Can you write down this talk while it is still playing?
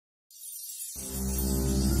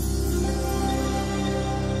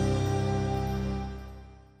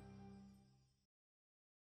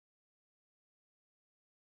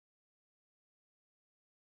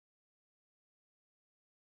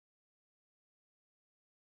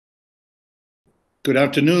Good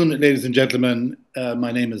afternoon, ladies and gentlemen.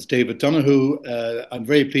 My name is David Donoghue. I'm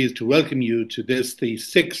very pleased to welcome you to this, the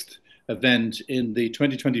sixth event in the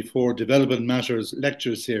 2024 Development Matters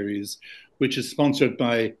Lecture Series, which is sponsored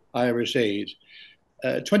by Irish Aid.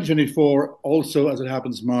 2024 also, as it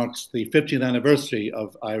happens, marks the 50th anniversary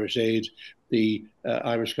of Irish Aid, the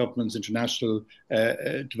Irish government's international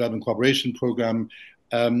development cooperation programme.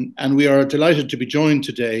 And we are delighted to be joined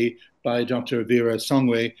today by Dr. Vera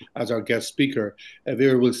Songwe as our guest speaker.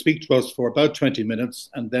 Vera will speak to us for about 20 minutes,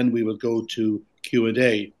 and then we will go to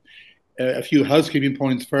Q&A. A few housekeeping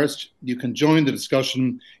points first. You can join the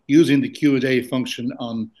discussion using the Q&A function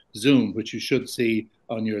on Zoom, which you should see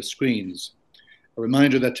on your screens. A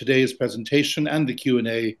reminder that today's presentation and the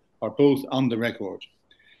Q&A are both on the record.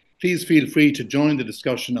 Please feel free to join the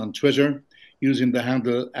discussion on Twitter using the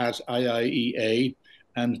handle @IIEA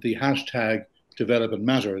and the hashtag Development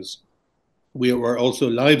Matters. We were also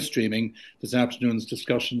live streaming this afternoon's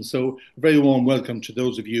discussion, so a very warm welcome to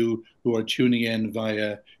those of you who are tuning in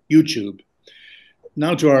via YouTube.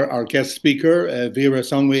 Now to our guest speaker. Vera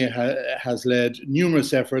Songwe has led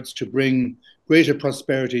numerous efforts to bring greater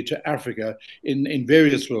prosperity to Africa in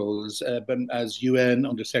various roles, but as UN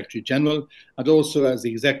Under Secretary General and also as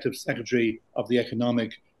the Executive Secretary of the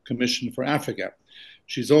Economic Commission for Africa.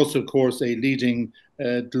 She's also, of course, a leading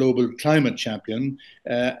global climate champion.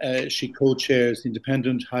 She co-chairs the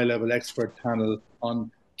independent high-level expert panel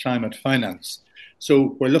on climate finance.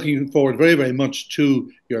 So we're looking forward very, very much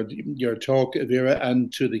to your talk, Vera,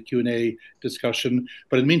 and to the Q&A discussion.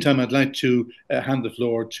 But in the meantime, I'd like to hand the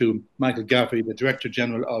floor to Michael Gaffey, the Director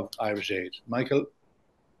General of Irish Aid. Michael.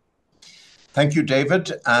 Thank you,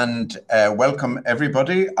 David, and welcome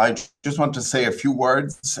everybody. I just want to say a few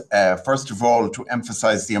words, first of all, to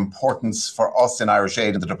emphasize the importance for us in Irish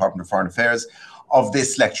Aid and the Department of Foreign Affairs of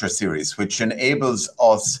this lecture series, which enables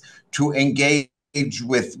us to engage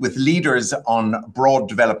with leaders on broad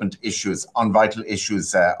development issues, on vital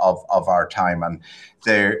issues of our time. And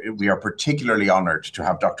we are particularly honored to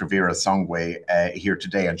have Dr. Vera Songwe here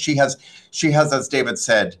today. And she has, as David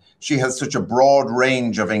said, she has such a broad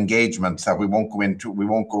range of engagements that we won't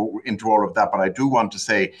go into all of that. But I do want to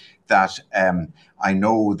say that I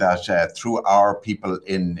know that through our people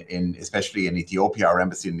especially in Ethiopia, our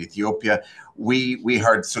embassy in Ethiopia, we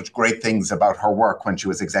heard such great things about her work when she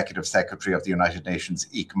was Executive Secretary of the United Nations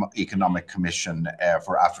Economic Commission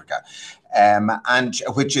for Africa, and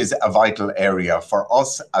which is a vital area for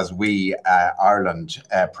us as we, Ireland,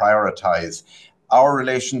 prioritise our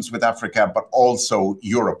relations with Africa, but also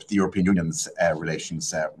Europe, the European Union's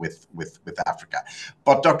relations with Africa.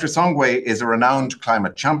 But Dr. Songwe is a renowned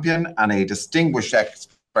climate champion and a distinguished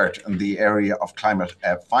expert in the area of climate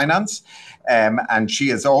finance. And she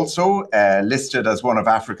is also listed as one of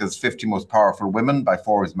Africa's 50 most powerful women by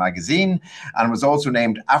Forbes magazine, and was also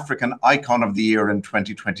named African Icon of the Year in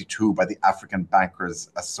 2022 by the African Bankers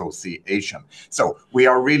Association. So we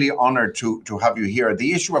are really honored to have you here.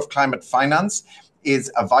 The issue of climate finance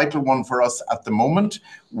is a vital one for us at the moment.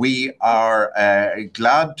 We are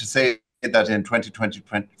glad to say that in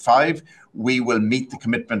 2025, we will meet the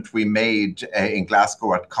commitment we made in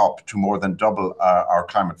Glasgow at COP to more than double our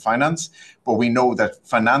climate finance. But we know that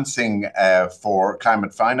financing for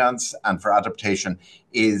climate finance and for adaptation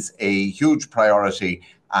is a huge priority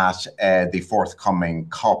at the forthcoming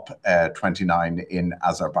COP 29 in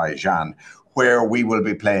Azerbaijan, where we will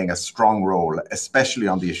be playing a strong role, especially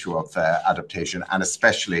on the issue of adaptation and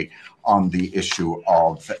especially on the issue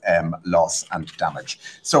of loss and damage.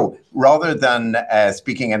 So rather than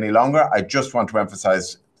speaking any longer, I just want to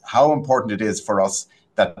emphasize how important it is for us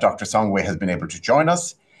that Dr. Songwe has been able to join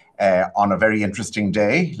us on a very interesting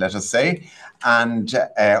day, let us say, and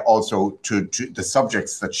also to the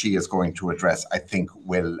subjects that she is going to address, I think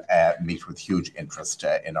will meet with huge interest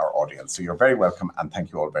in our audience. So you're very welcome, and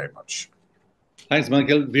thank you all very much. Thanks,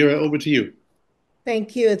 Michael. Vera, over to you.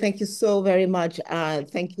 Thank you. Thank you so very much.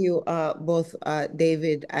 Thank you both,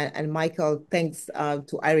 David and Michael. Thanks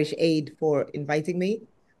to Irish Aid for inviting me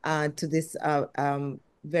to this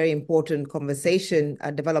very important conversation,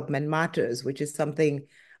 Development Matters, which is something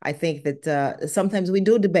I think that sometimes we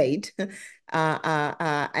do debate.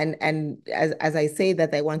 And as I say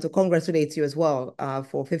that, I want to congratulate you as well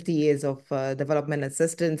for 50 years of development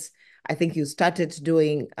assistance. I think you started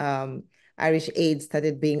doing Irish Aid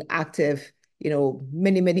started being active,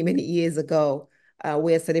 many years ago.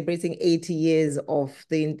 We're celebrating 80 years of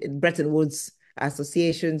the Bretton Woods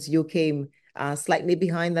associations. You came slightly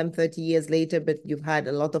behind them 30 years later, but you've had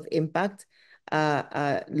a lot of impact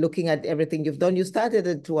looking at everything you've done. You started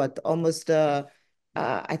at what, almost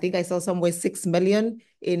I think I saw somewhere 6 million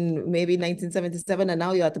in maybe 1977, and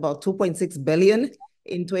now you're at about 2.6 billion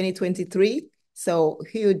in 2023. So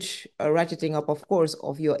huge ratcheting up, of course,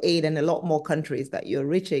 of your aid and a lot more countries that you're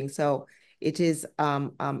reaching. So it is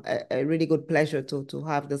a really good pleasure to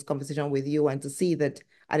have this conversation with you and to see that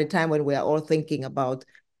at a time when we are all thinking about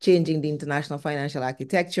changing the international financial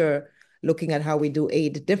architecture, looking at how we do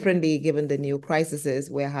aid differently given the new crises,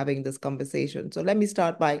 we're having this conversation. So let me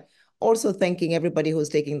start by also thanking everybody who's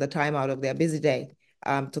taking the time out of their busy day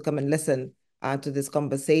to come and listen to this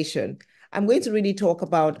conversation. I'm going to really talk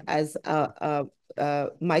about, as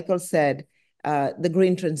Michael said, the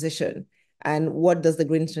green transition. And what does the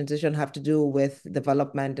green transition have to do with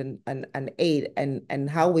development and aid, and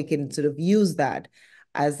how we can sort of use that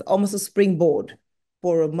as almost a springboard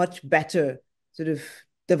for a much better sort of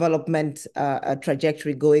development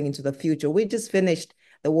trajectory going into the future. We just finished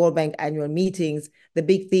the World Bank annual meetings. The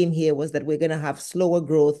big theme here was that we're going to have slower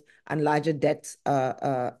growth and larger debt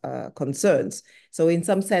concerns. So in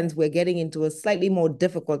some sense, we're getting into a slightly more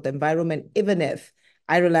difficult environment, even if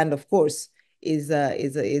Ireland, of course, is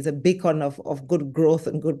a beacon of good growth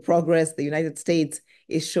and good progress. The United States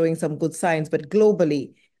is showing some good signs, but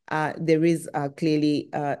globally, there is clearly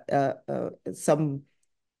some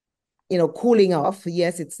cooling off.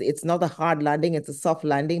 Yes, it's not a hard landing, it's a soft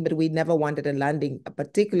landing, but we never wanted a landing,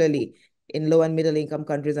 particularly in low and middle income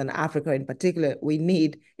countries and Africa in particular. We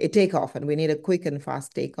need a takeoff, and we need a quick and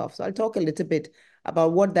fast takeoff. So I'll talk a little bit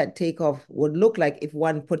about what that takeoff would look like if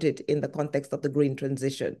one put it in the context of the green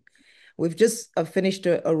transition. We've just finished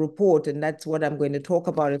a report, and that's what I'm going to talk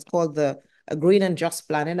about. It's called the Green and Just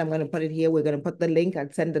Planet. I'm going to put it here. We're going to put the link.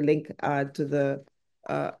 I'll send the link to the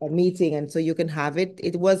meeting, and so you can have it.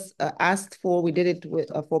 It was asked for, we did it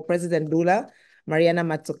for President Lula. Mariana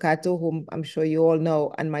Mazzucato, whom I'm sure you all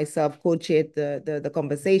know, and myself co-chaired the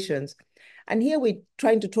conversations. And here we're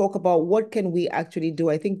trying to talk about what can we actually do.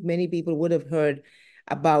 I think many people would have heard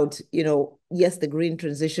about, yes, the green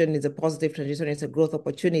transition is a positive transition, it's a growth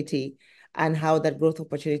opportunity, and how that growth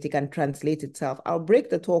opportunity can translate itself. I'll break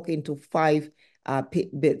the talk into 5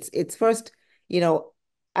 bits. It's first,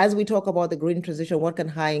 as we talk about the green transition, what can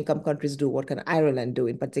high-income countries do? What can Ireland do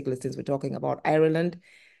in particular, since we're talking about Ireland?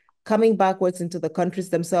 Coming backwards into the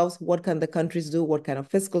countries themselves, what can the countries do? What kind of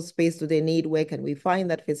fiscal space do they need? Where can we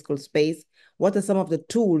find that fiscal space? What are some of the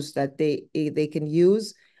tools that they can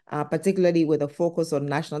use, particularly with a focus on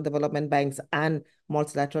national development banks and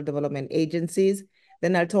multilateral development agencies?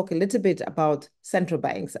 Then I'll talk a little bit about central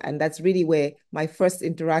banks, and that's really where my first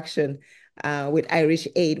interaction with Irish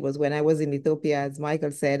Aid was when I was in Ethiopia, as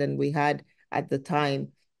Michael said, and we had at the time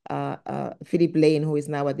Philip Lane, who is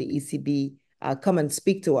now at the ECB, come and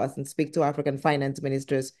speak to us and speak to African finance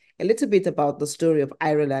ministers a little bit about the story of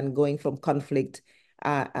Ireland going from conflict,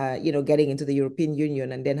 getting into the European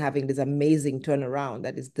Union, and then having this amazing turnaround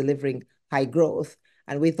that is delivering high growth.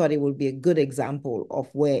 And we thought it would be a good example of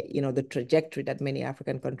where, the trajectory that many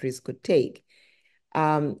African countries could take.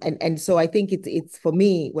 And so I think it's for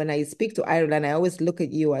me, when I speak to Ireland, I always look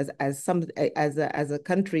at you as a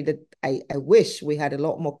country that I wish we had a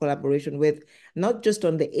lot more collaboration with, not just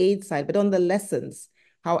on the aid side, but on the lessons,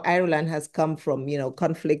 how Ireland has come from,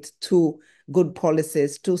 conflict to good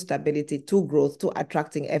policies, to stability, to growth, to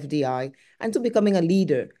attracting FDI, and to becoming a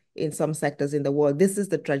leader in some sectors in the world. This is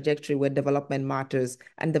the trajectory where development matters,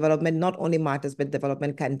 and development not only matters, but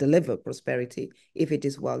development can deliver prosperity if it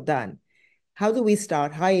is well done. How do we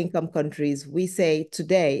start? High-income countries, we say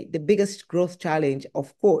today, the biggest growth challenge,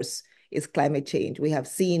 of course, is climate change. We have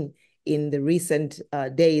seen in the recent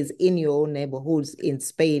days in your own neighborhoods in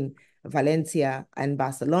Spain, Valencia, and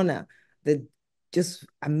Barcelona, the just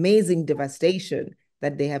amazing devastation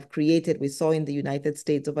that they have created. We saw in the United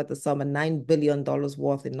States over the summer, $9 billion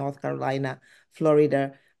worth in North Carolina,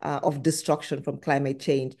 Florida, of destruction from climate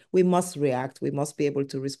change. We must react. We must be able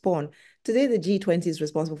to respond. Today, the G20 is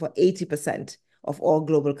responsible for 80% of all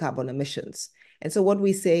global carbon emissions. And so what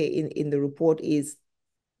we say in the report is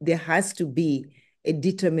there has to be a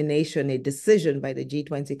determination, a decision by the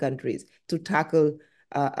G20 countries to tackle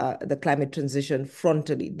the climate transition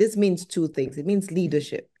frontally. This means 2 things. It means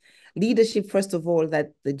leadership. Leadership, first of all,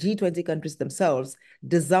 that the G20 countries themselves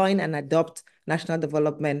design and adopt national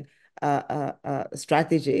development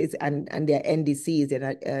strategies and their NDCs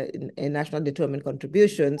and national determined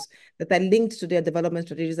contributions that are linked to their development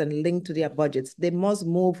strategies and linked to their budgets. They must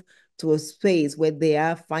move to a space where they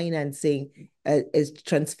are financing a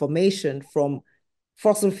transformation from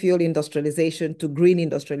fossil fuel industrialization to green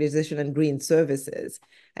industrialization and green services.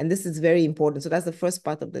 And this is very important. So that's the first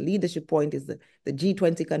part of the leadership point, is the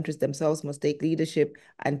G20 countries themselves must take leadership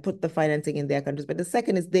and put the financing in their countries. But the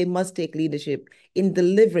second is they must take leadership in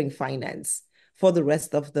delivering finance for the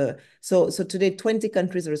rest of the, so today 20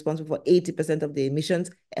 countries are responsible for 80% of the emissions.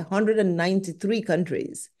 193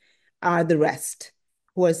 countries are the rest,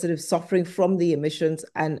 who are sort of suffering from the emissions.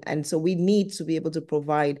 And so we need to be able to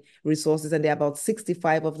provide resources. And there are about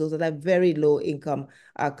 65 of those that are very low income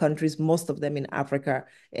countries, most of them in Africa,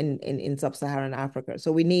 in sub-Saharan Africa.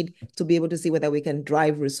 So we need to be able to see whether we can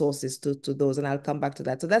drive resources to those. And I'll come back to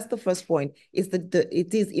that. So that's the first point, is that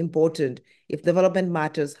it is important. If development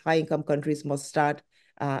matters, high income countries must start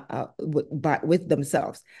with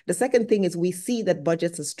themselves. The second thing is we see that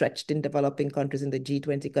budgets are stretched in developing countries, in the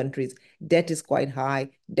G20 countries. Debt is quite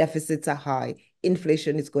high, deficits are high,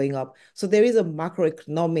 inflation is going up. So there is a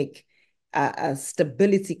macroeconomic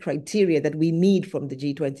stability criteria that we need from the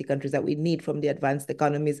G20 countries, that we need from the advanced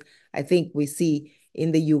economies. I think we see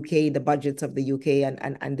in the UK, the budgets of the UK,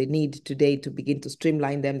 and the need today to begin to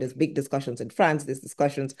streamline them. There's big discussions in France, there's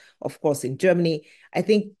discussions, of course, in Germany. I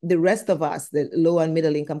think the rest of us, the low and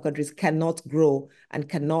middle income countries, cannot grow and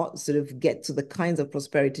cannot sort of get to the kinds of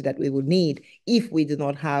prosperity that we would need if we do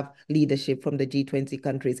not have leadership from the G20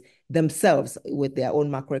 countries themselves with their own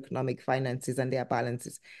macroeconomic finances and their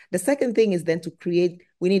balances. The second thing is then to create,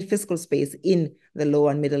 we need fiscal space in the low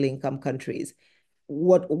and middle income countries.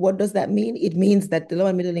 What does that mean? It means that the low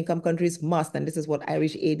and middle income countries must, and this is what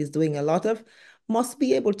Irish Aid is doing a lot of, must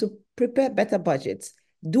be able to prepare better budgets,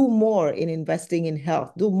 do more in investing in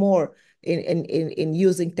health, do more in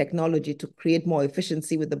using technology to create more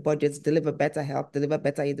efficiency with the budgets, deliver better health, deliver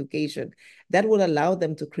better education. That will allow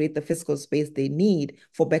them to create the fiscal space they need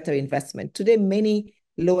for better investment. Today, many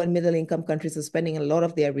low and middle income countries are spending a lot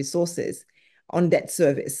of their resources on debt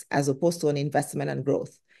service as opposed to on investment and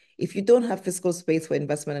growth. If you don't have fiscal space for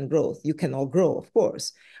investment and growth, you cannot grow, of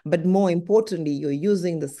course. But more importantly, you're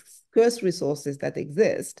using the scarce resources that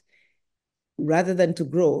exist rather than to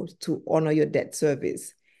grow, to honor your debt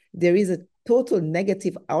service. There is a total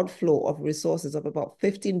negative outflow of resources of about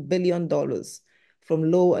 $15 billion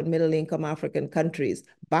from low and middle income African countries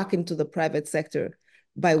back into the private sector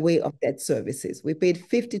by way of debt services. We paid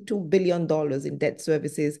 $52 billion in debt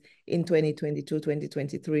services in 2022,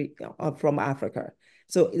 2023 from Africa.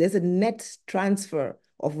 So there's a net transfer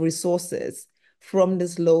of resources from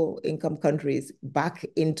these low-income countries back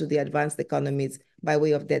into the advanced economies by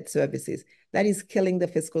way of debt services. That is killing the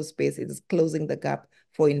fiscal space. It is closing the gap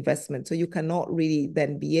for investment. So you cannot really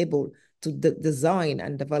then be able to design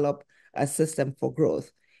and develop a system for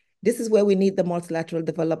growth. This is where we need the multilateral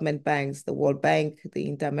development banks, the World Bank, the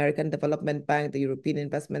Inter-American Development Bank, the European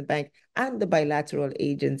Investment Bank, and the bilateral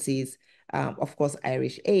agencies, of course,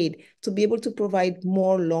 Irish Aid, to be able to provide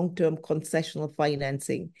more long-term concessional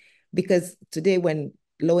financing. Because today, when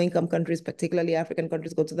low-income countries, particularly African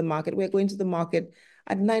countries, go to the market, we're going to the market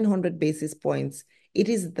at 900 basis points. It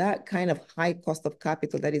is that kind of high cost of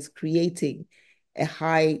capital that is creating a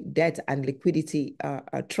high debt and liquidity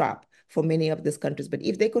trap for many of these countries. But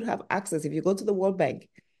if they could have access, if you go to the World Bank,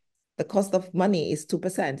 the cost of money is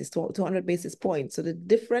 2%, it's 200 basis points. So the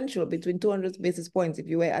differential between 200 basis points, if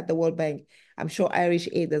you were at the World Bank, I'm sure Irish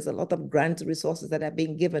Aid, there's a lot of grant resources that are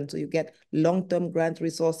being given. So you get long-term grant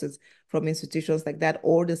resources from institutions like that,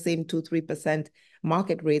 or the same 2-3%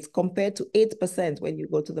 market rates compared to 8% when you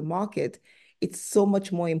go to the market. It's so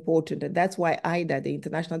much more important. And that's why IDA, the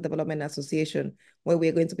International Development Association, where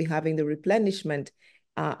we're going to be having the replenishment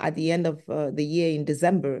at the end of the year in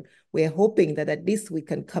December, we're hoping that at least we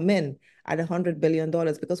can come in at $100 billion,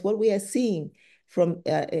 because what we are seeing from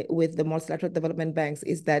with the multilateral development banks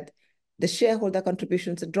is that the shareholder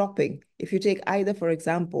contributions are dropping. If you take IDA, for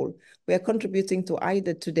example, we are contributing to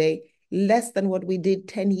IDA today less than what we did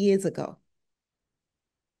 10 years ago.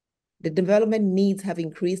 The development needs have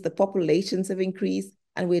increased, the populations have increased,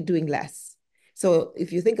 and we're doing less. So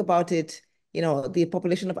if you think about it, you know, the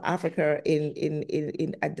population of Africa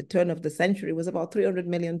at the turn of the century was about 300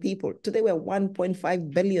 million people. Today we're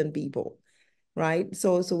 1.5 billion people, right?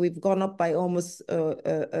 So we've gone up by almost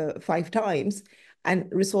 5 times, and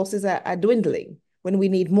resources are dwindling when we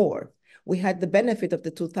need more. We had the benefit of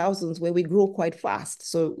the 2000s where we grew quite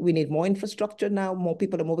fast. So we need more infrastructure now. More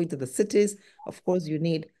people are moving to the cities. Of course, you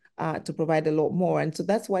need to provide a lot more. And so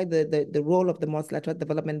that's why the role of the multilateral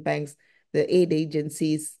development banks, the aid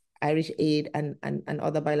agencies, Irish Aid and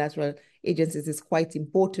other bilateral agencies is quite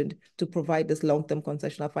important to provide this long-term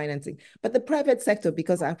concessional financing. But the private sector,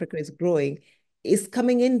 because Africa is growing, is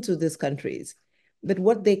coming into these countries. But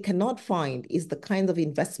what they cannot find is the kind of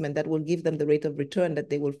investment that will give them the rate of return that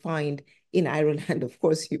they will find in Ireland. Of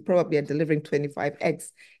course, you probably are delivering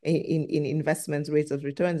 25x in investments rates of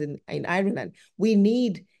returns in Ireland. We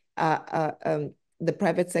need the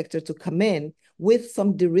private sector to come in with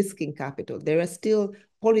some de-risking capital. There are still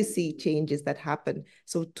policy changes that happen.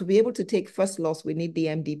 So to be able to take first loss, we need the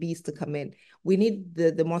MDBs to come in. We need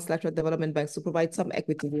the Multilateral Development Banks to provide some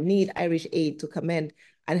equity. We need Irish Aid to come in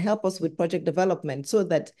and help us with project development so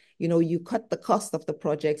that, you cut the cost of the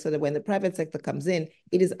project so that when the private sector comes in,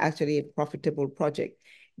 it is actually a profitable project.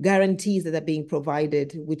 Guarantees that are being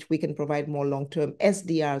provided, which we can provide more long-term.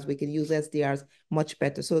 SDRs, we can use SDRs much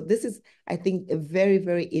better. So this is, I think, a very,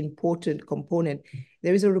 very important component.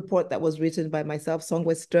 There is a report that was written by myself,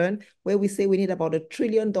 Songwe, where we say we need about $1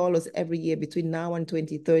 trillion every year between now and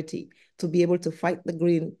 2030 to be able to fight the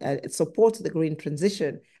green, support the green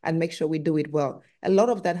transition and make sure we do it well. A lot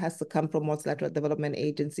of that has to come from multilateral development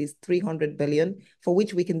agencies, 300 billion, for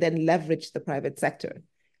which we can then leverage the private sector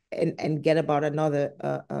and get about another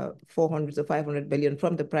 400 to 500 billion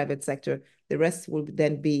from the private sector. The rest will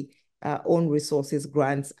then be own resources,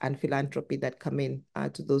 grants, and philanthropy that come in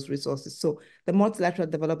to those resources. So the multilateral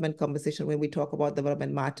development conversation, when we talk about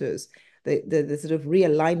development matters, the sort of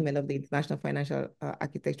realignment of the international financial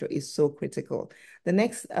architecture is so critical. The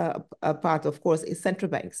next part, of course, is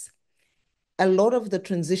central banks. A lot of the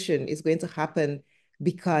transition is going to happen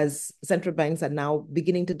because central banks are now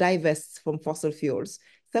beginning to divest from fossil fuels.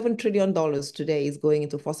 $7 trillion today is going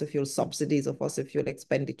into fossil fuel subsidies or fossil fuel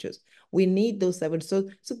expenditures. We need those seven. So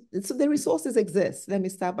the resources exist. Let me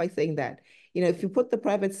start by saying that. If you put the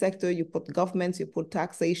private sector, you put governments, you put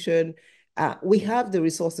taxation, we have the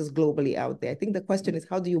resources globally out there. I think the question is,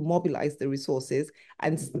 how do you mobilize the resources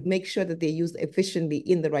and make sure that they're used efficiently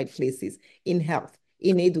in the right places, in health,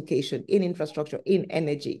 in education, in infrastructure, in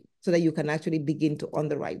energy, so that you can actually begin to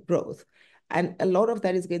underwrite growth. And a lot of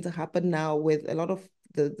that is going to happen now with a lot of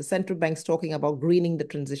the central banks talking about greening the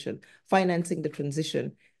transition, financing the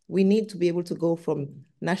transition. We need to be able to go from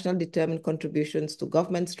national determined contributions to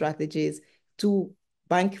government strategies to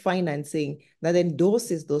bank financing that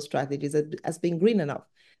endorses those strategies as being green enough.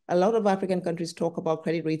 A lot of African countries talk about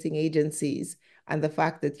credit rating agencies and the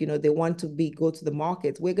fact that, they want to go to the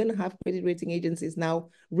market. We're going to have credit rating agencies now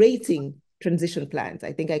rating transition plans.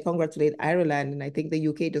 I think I congratulate Ireland, and I think the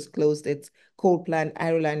UK just closed its coal plant.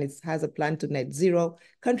 Ireland has a plan to net zero.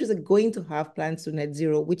 Countries are going to have plans to net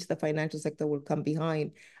zero, which the financial sector will come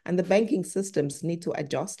behind. And the banking systems need to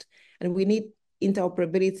adjust. And we need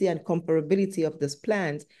interoperability and comparability of these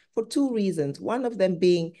plans for two reasons. One of them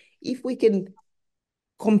being, if we can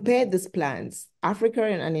compare these plans, Africa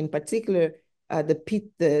and in particular, the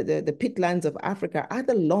peatlands of Africa are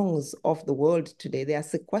the lungs of the world today. They are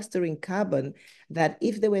sequestering carbon that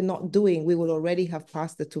if they were not doing, we would already have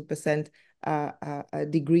passed the 2%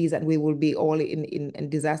 degrees and we will be all in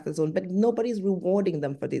disaster zone. But nobody's rewarding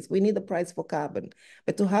them for this. We need a price for carbon.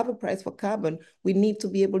 But to have a price for carbon, we need to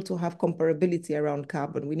be able to have comparability around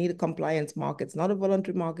carbon. We need a compliance markets, not a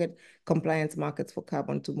voluntary market, compliance markets for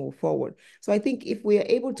carbon to move forward. So I think if we are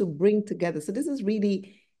able to bring together, so this is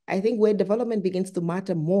really, I think where development begins to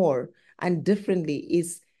matter more and differently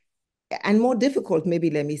is, and more difficult, maybe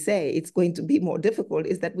let me say, it's going to be more difficult,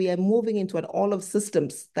 is that we are moving into an all of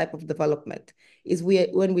systems type of development.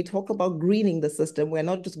 When we talk about greening the system, we're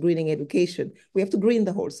not just greening education. We have to green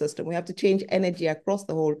the whole system. We have to change energy across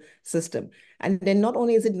the whole system. And then not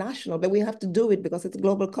only is it national, but we have to do it because it's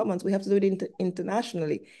global commons. We have to do it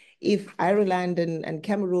internationally. If Ireland and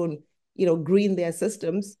Cameroon, green their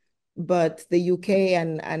systems, but the UK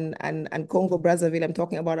and Congo Brazzaville, I'm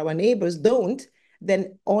talking about our neighbors, don't,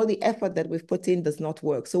 then all the effort that we've put in does not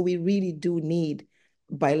work. So we really do need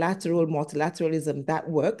bilateral multilateralism that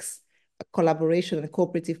works, collaboration and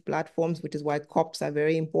cooperative platforms, which is why COPs are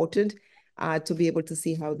very important to be able to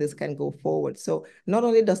see how this can go forward. So not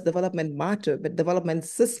only does development matter, but development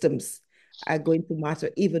systems are going to matter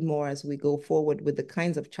even more as we go forward with the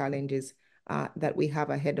kinds of challenges that we have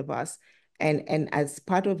ahead of us. And as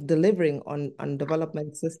part of delivering on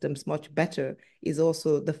development systems much better is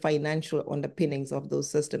also the financial underpinnings of those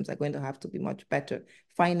systems are going to have to be much better.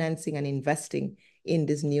 Financing and investing in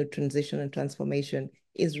this new transition and transformation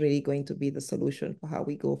is really going to be the solution for how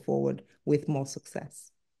we go forward with more success.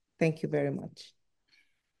 Thank you very much.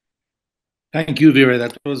 Thank you, Vera.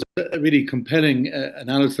 That was a really compelling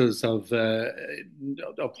analysis of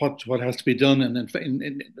what has to be done, and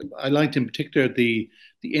I liked in particular the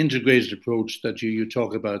integrated approach that you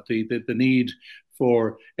talk about, the need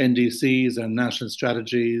for NDCs and national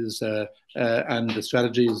strategies and the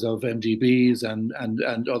strategies of MDBs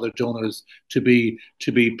and other donors to be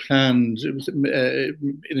planned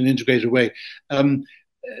in an integrated way.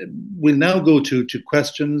 We'll now go to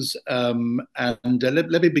questions, and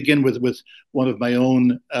let me begin with one of my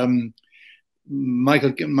own.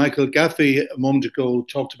 Michael Gaffey a moment ago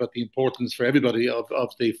talked about the importance for everybody of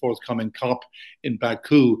the forthcoming COP in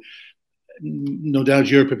Baku. No doubt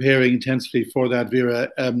you're preparing intensely for that, Vera.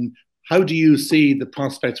 How do you see the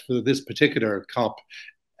prospects for this particular COP?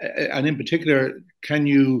 And in particular, can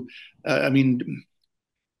you,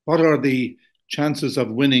 what are the chances of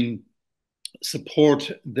winning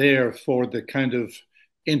support there for the kind of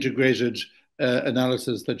integrated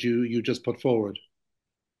analysis that you just put forward?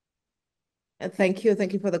 Thank you.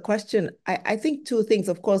 Thank you for the question. I think two things.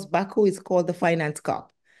 Of course, Baku is called the Finance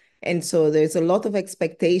COP. And so there's a lot of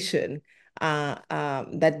expectation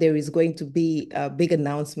that there is going to be big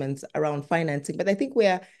announcements around financing. But I think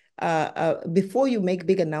before you make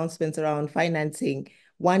big announcements around financing,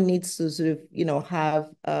 one needs to sort of,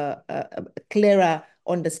 have a clearer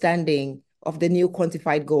understanding of the new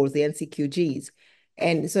quantified goals, the NCQGs.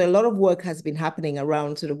 And so a lot of work has been happening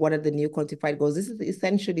around sort of what are the new quantified goals. This is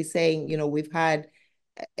essentially saying, we've had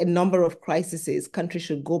a number of crises. Countries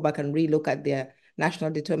should go back and relook at their national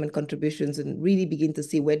determined contributions and really begin to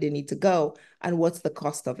see where they need to go and what's the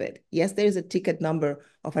cost of it. Yes, there is a ticket number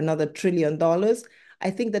of another $1 trillion. I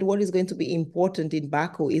think that what is going to be important in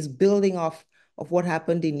Baku is building off of what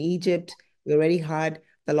happened in Egypt. We already had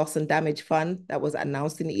the loss and damage fund that was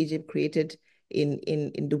announced in Egypt, created in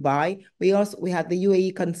Dubai. We had the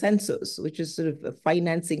UAE consensus, which is sort of a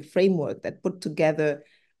financing framework that put together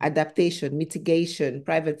adaptation, mitigation,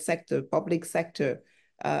 private sector, public sector,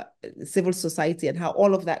 civil society, and how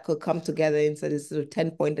all of that could come together into this sort of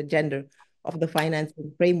 10-point agenda of the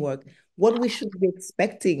financing framework. What we should be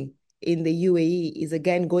expecting in the UAE is,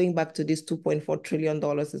 again, going back to this $2.4 trillion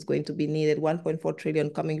is going to be needed, 1.4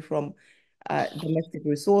 trillion coming from domestic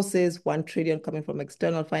resources, 1 trillion coming from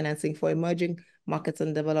external financing for emerging markets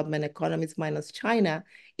and development economies minus China,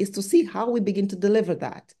 is to see how we begin to deliver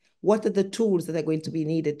that. What are the tools that are going to be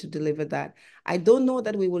needed to deliver that? I don't know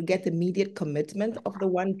that we will get immediate commitment of the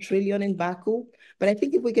 1 trillion in Baku, but I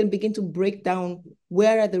think if we can begin to break down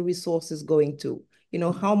where are the resources going to,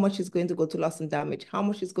 how much is going to go to loss and damage, how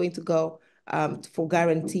much is going to go for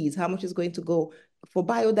guarantees, how much is going to go for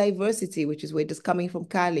biodiversity, which is where it is coming from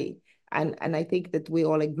Cali. And I think that we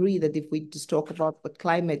all agree that if we just talk about the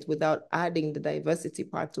climate without adding the diversity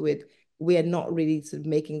part to it, we are not really sort of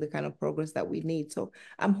making the kind of progress that we need. So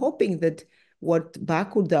I'm hoping that what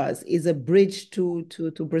Baku does is a bridge to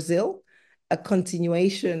Brazil, a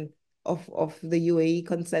continuation of the UAE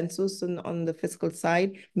consensus on the fiscal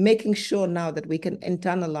side, making sure now that we can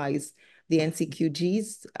internalize the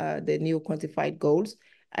NCQGs, the new quantified goals,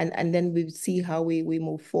 and then we see how we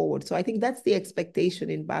move forward. So I think that's the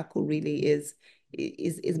expectation in Baku, really is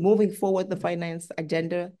moving forward the finance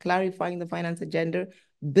agenda, clarifying the finance agenda,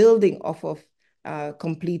 building off of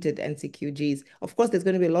completed NCQGs. Of course, there's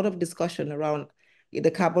going to be a lot of discussion around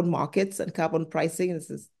the carbon markets and carbon pricing. This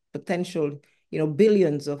is potential,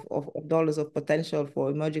 billions of dollars of potential for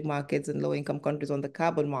emerging markets and low-income countries on the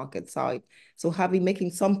carbon market side. So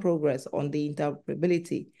making some progress on the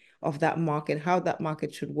interoperability of that market, how that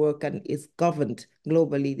market should work and is governed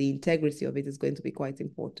globally, the integrity of it is going to be quite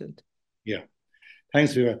important. Yeah,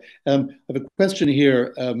 thanks, Vera. I have a question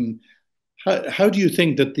here. How do you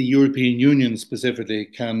think that the European Union specifically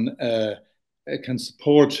can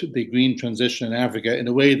support the green transition in Africa in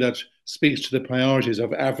a way that speaks to the priorities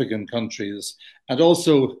of African countries, and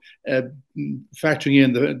also factoring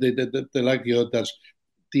in the likelihood that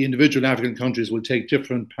the individual African countries will take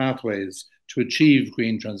different pathways to achieve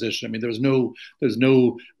green transition? I mean, there's no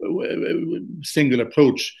single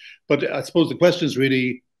approach, but I suppose the question is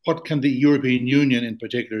really, what can the European Union in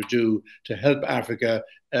particular do to help Africa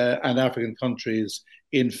and African countries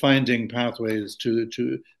in finding pathways for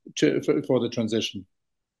the transition?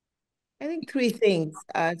 I think three things.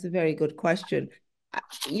 It's a very good question.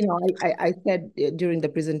 I said during the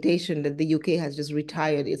presentation that the UK has just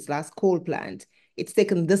retired its last coal plant. It's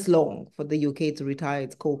taken this long for the UK to retire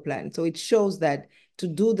its coal plant. So it shows that to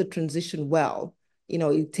do the transition well,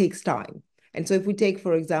 it takes time. And so if we take,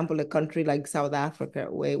 for example, a country like South Africa,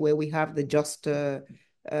 where we have the just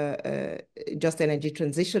energy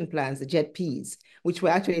transition plans, the JETPs, which were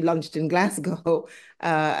actually launched in Glasgow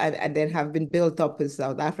and then have been built up in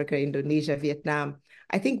South Africa, Indonesia, Vietnam.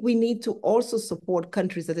 I think we need to also support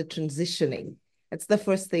countries that are transitioning. That's the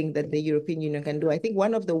first thing that the European Union can do. I think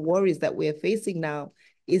one of the worries that we are facing now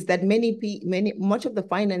is that much of the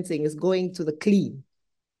financing is going to the clean,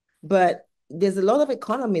 but there's a lot of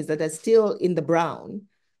economies that are still in the brown,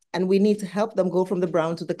 and we need to help them go from the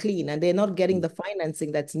brown to the clean, and they're not getting the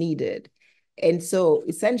financing that's needed. And so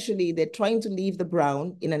essentially, they're trying to leave the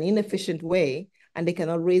brown in an inefficient way, and they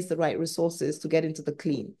cannot raise the right resources to get into the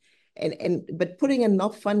clean. But putting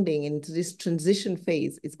enough funding into this transition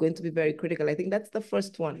phase is going to be very critical. I think that's the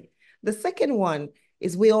first one. The second one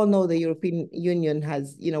is, we all know the European Union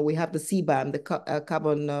has, we have the CBAM, the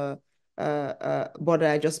carbon border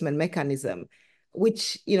adjustment mechanism,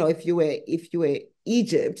 which, if you were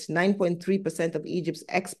Egypt, 9.3% of Egypt's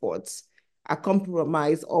exports are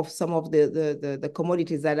compromised of some of the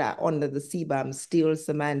commodities that are under the CBAM, steel,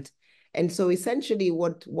 cement. And so essentially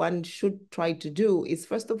what one should try to do is,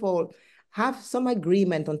 first of all, have some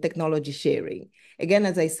agreement on technology sharing. Again,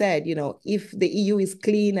 as I said, if the EU is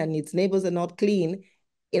clean and its neighbors are not clean,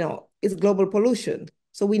 it's global pollution.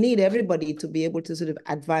 So we need everybody to be able to sort of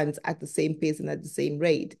advance at the same pace and at the same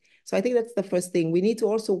rate. So I think that's the first thing. We need to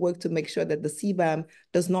also work to make sure that the CBAM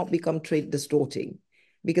does not become trade distorting.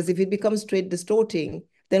 Because if it becomes trade distorting,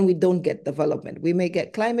 then we don't get development. We may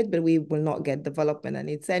get climate, but we will not get development. And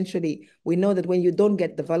essentially, we know that when you don't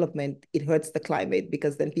get development, it hurts the climate,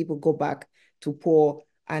 because then people go back to poor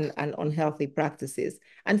and unhealthy practices.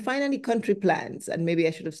 And finally, country plans. And maybe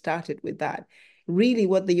I should have started with that. Really,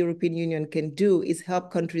 what the European Union can do is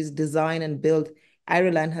help countries design and build.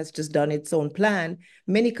 Ireland has just done its own plan.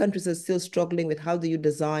 Many countries are still struggling with, how do you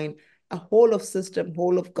design a whole of system,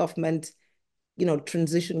 whole of government, green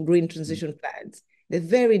transition plans. They're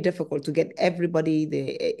very difficult to get everybody,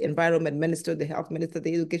 the environment minister, the health minister,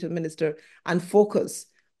 the education minister, and focus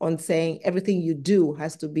on saying everything you do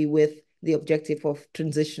has to be with the objective of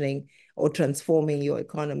transitioning or transforming your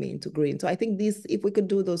economy into green. So I think if we could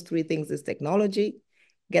do those three things, is technology,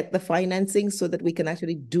 get the financing so that we can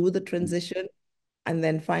actually do the transition, and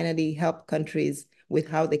then finally help countries with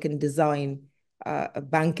how they can design a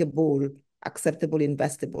bankable, acceptable,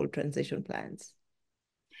 investable transition plans.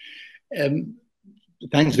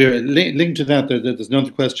 Thanks, Vera. Linked to that, there's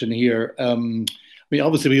another question here.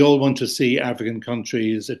 Obviously, we all want to see African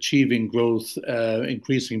countries achieving growth,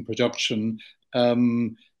 increasing production.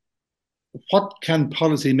 What can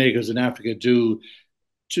policymakers in Africa do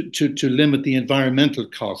to limit the environmental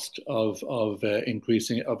cost of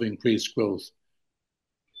increased growth?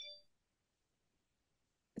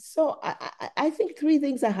 So I think three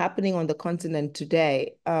things are happening on the continent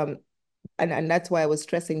today. And that's why I was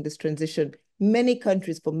stressing this transition. Many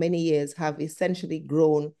countries for many years have essentially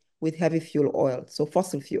grown with heavy fuel oil, so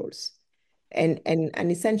fossil fuels. And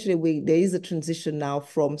essentially there is a transition now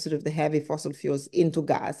from sort of the heavy fossil fuels into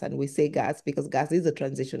gas. And we say gas because gas is a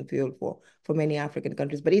transition fuel for many African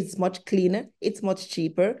countries, but it's much cleaner, it's much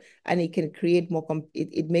cheaper, and it can create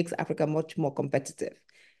it makes Africa much more competitive.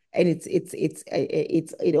 And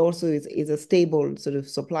it also is a stable sort of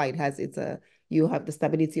supply. You have the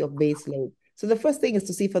stability of base load. So the first thing is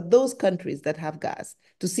to see, for those countries that have gas,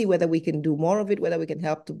 to see whether we can do more of it, whether we can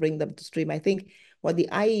help to bring them to stream. I think what the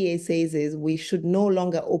IEA says is we should no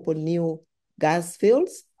longer open new gas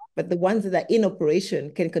fields, but the ones that are in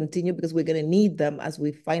operation can continue, because we're going to need them as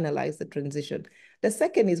we finalize the transition. The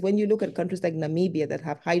second is, when you look at countries like Namibia that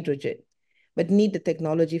have hydrogen, but need the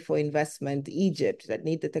technology for investment, Egypt, that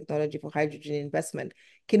need the technology for hydrogen investment.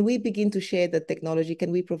 Can we begin to share the technology?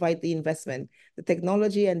 Can we provide the investment? The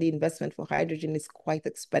technology and the investment for hydrogen is quite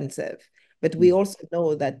expensive, but we also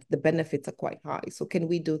know that the benefits are quite high. So can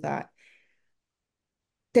we do that?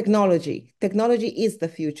 Technology is the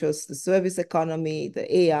future. The service economy,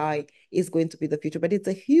 the AI is going to be the future, but it's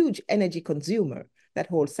a huge energy consumer, that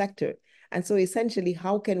whole sector. And so essentially,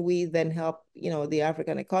 how can we then help, the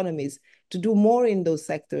African economies to do more in those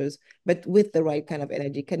sectors, but with the right kind of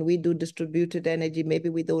energy? Can we do distributed energy? Maybe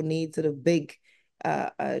we don't need sort of big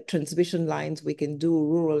transmission lines. We can do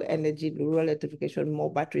rural energy, rural electrification,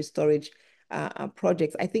 more battery storage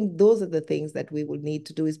projects. I think those are the things that we will need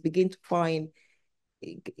to do, is begin to find,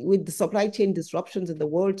 with the supply chain disruptions in the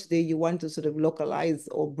world today, you want to sort of localize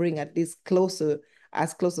or bring at least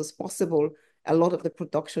as close as possible, a lot of the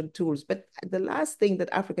production tools. But the last thing that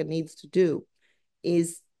Africa needs to do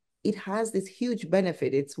is, it has this huge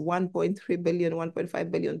benefit. It's 1.3 billion,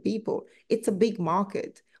 1.5 billion people. It's a big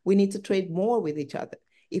market. We need to trade more with each other.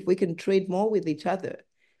 If we can trade more with each other,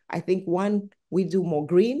 I think, one, we do more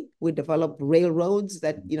green, we develop railroads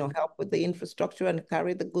that, help with the infrastructure and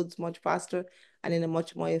carry the goods much faster and in a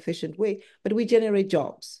much more efficient way, but we generate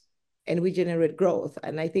jobs and we generate growth.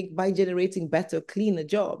 And I think by generating better, cleaner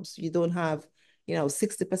jobs, you don't have,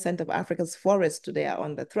 60% of Africa's forests today are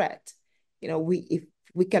under threat. If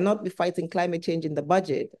we cannot be fighting climate change in the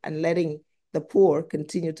budget and letting the poor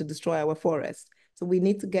continue to destroy our forests. So we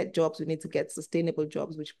need to get jobs, we need to get sustainable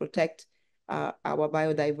jobs which protect our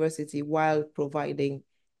biodiversity while providing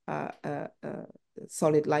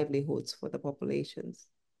solid livelihoods for the populations.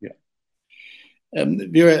 Yeah.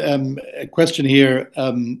 Vera, a question here.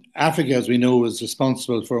 Africa, as we know, is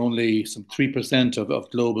responsible for only some 3%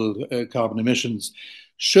 of global carbon emissions.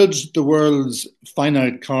 Should the world's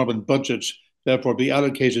finite carbon budget therefore be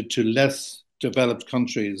allocated to less developed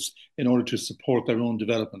countries in order to support their own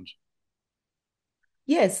development?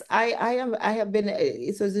 Yes, I have been,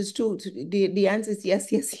 so there's the answer is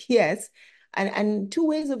yes, yes, yes. And two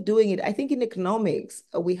ways of doing it. I think in economics,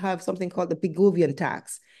 we have something called the Pigouvian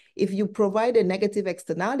tax. If you provide a negative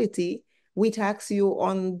externality, we tax you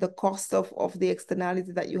on the cost of the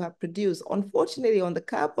externality that you have produced. Unfortunately, on the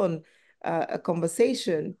carbon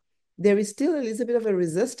conversation, there is still a little bit of a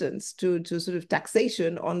resistance to sort of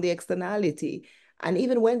taxation on the externality. And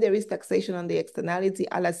even when there is taxation on the externality,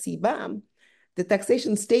 a la CBAM, the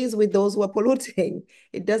taxation stays with those who are polluting.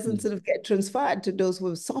 It doesn't sort of get transferred to those who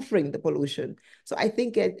are suffering the pollution. So I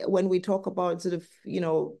think when we talk about sort of,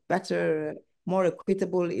 better, more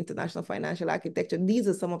equitable international financial architecture, these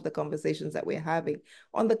are some of the conversations that we're having.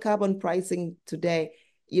 On the carbon pricing today,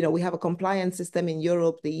 we have a compliance system in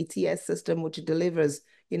Europe, the ETS system, which delivers,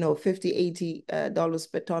 $50,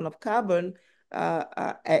 $80 per ton of carbon.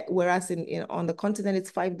 Whereas on the continent,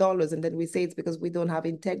 it's $5. And then we say it's because we don't have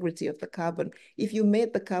integrity of the carbon. If you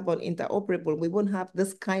made the carbon interoperable, we wouldn't have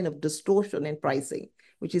this kind of distortion in pricing,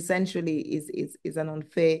 which essentially is an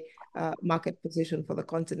unfair market position for the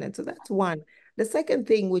continent. So that's one. The second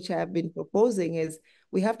thing which I have been proposing is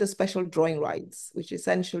we have the special drawing rights, which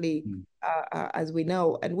essentially, as we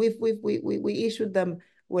know, and we issued them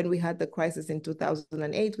when we had the crisis in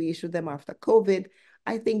 2008, we issued them after COVID.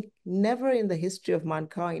 I think never in the history of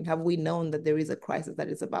mankind have we known that there is a crisis that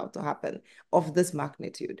is about to happen of this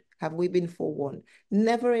magnitude. Have we been forewarned?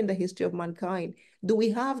 Never in the history of mankind do we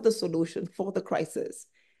have the solution for the crisis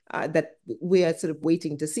that we are sort of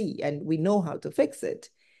waiting to see, and we know how to fix it.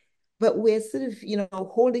 But we're sort of,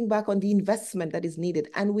 holding back on the investment that is needed.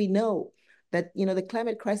 And we know that, the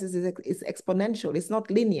climate crisis is exponential. It's not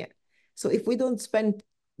linear. So if we don't spend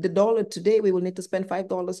the dollar today, we will need to spend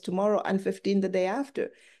 $5 tomorrow and 15 the day after.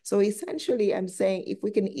 So essentially, I'm saying if we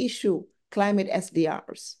can issue climate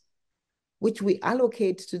SDRs, which we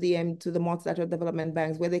allocate to the multilateral development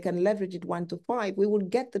banks, where they can leverage it 1 to 5, we will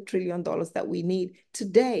get the $1 trillion that we need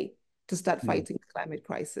today to start fighting the climate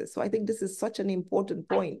crisis. So I think this is such an important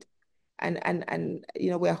point. And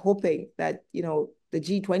we're hoping that, the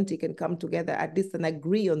G20 can come together at least and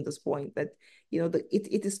agree on this point that,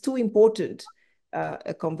 it is too important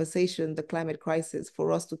a conversation, the climate crisis,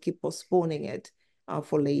 for us to keep postponing it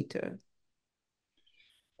for later.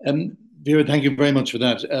 Vera, thank you very much for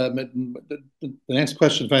that. The next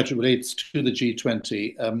question, in fact, relates to the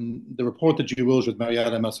G20. The report that you wrote with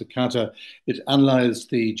Mariana Mazzucata, it analysed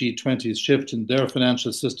the G20's shift in their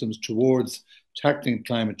financial systems towards tackling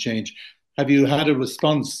climate change. Have you had a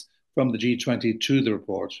response from the G20 to the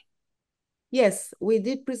report? Yes, we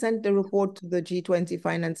did present the report to the G20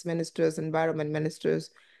 finance ministers, environment ministers,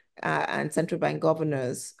 and central bank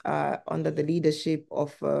governors under the leadership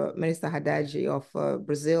of Minister Haddad of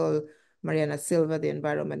Brazil, Mariana Silva, the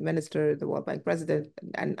environment minister, the World Bank president,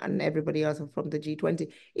 and everybody else from the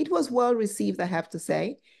G20. It was well received, I have to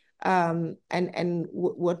say.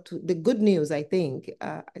 What the good news, I think,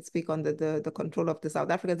 I speak on the control of the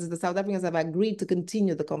South Africans, is the South Africans have agreed to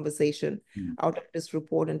continue the conversation out of this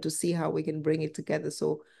report and to see how we can bring it together.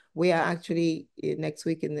 So we are actually next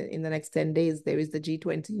week, in the next 10 days, there is the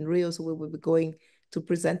G20 in Rio, so we will be going to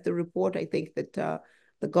present the report. I think that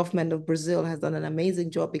the government of Brazil has done an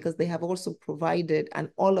amazing job because they have also provided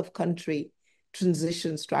an all-of-country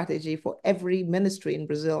transition strategy for every ministry in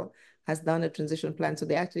Brazil has done a transition plan. So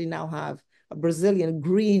they actually now have a Brazilian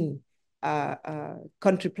green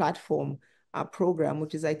country platform program,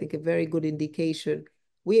 which is, I think, a very good indication.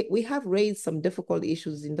 We have raised some difficult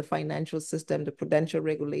issues in the financial system, the prudential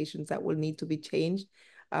regulations that will need to be changed.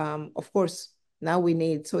 Of course, now we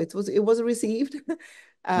need, so it was received.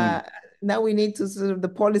 Now we need to sort of the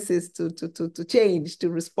policies to change to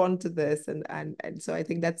respond to this. And so I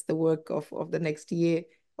think that's the work of the next year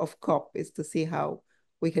of COP, is to see how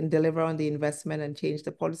we can deliver on the investment and change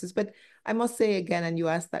the policies. But I must say again, and you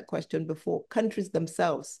asked that question before, countries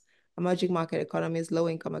themselves, emerging market economies,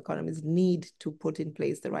 low-income economies, need to put in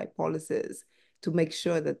place the right policies to make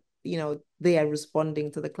sure that, they are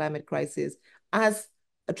responding to the climate crisis as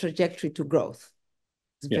a trajectory to growth.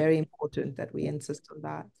 It's very important that we insist on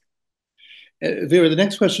that. Vera, the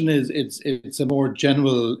next question is it's a more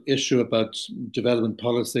general issue about development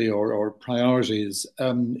policy or priorities.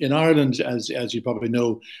 In Ireland, as you probably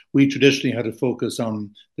know, we traditionally had a focus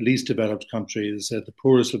on the least developed countries. The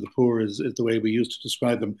poorest of the poor is the way we used to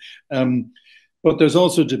describe them. But there's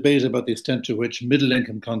also debate about the extent to which middle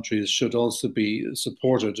income countries should also be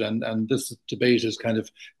supported, and this debate is kind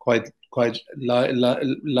of quite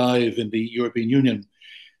live in the European Union.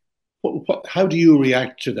 How do you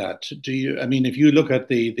react to that? I mean, if you look at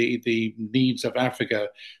the needs of Africa,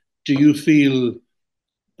 do you feel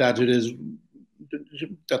that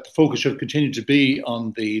that the focus should continue to be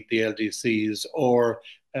on the LDCs, or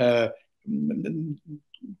uh,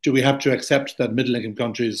 do we have to accept that middle income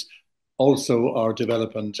countries also are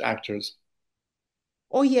development actors?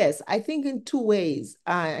 Oh, yes, I think in two ways.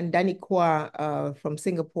 And Danny Kwa from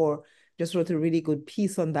Singapore just wrote a really good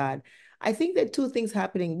piece on that. I think there are two things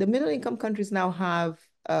happening. The middle income countries now are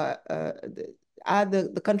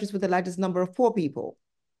the countries with the largest number of poor people.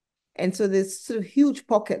 And so there's sort of huge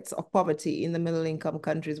pockets of poverty in the middle income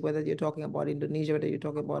countries, whether you're talking about Indonesia, whether you're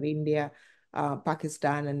talking about India,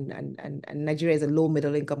 Pakistan, and Nigeria is a low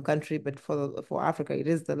middle income country, but for Africa, it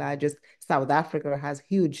is the largest. South Africa has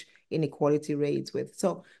huge inequality rates with.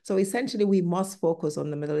 So essentially we must focus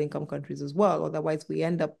on the middle income countries as well. Otherwise we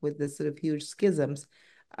end up with this sort of huge schisms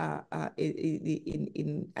but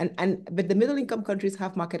the middle income countries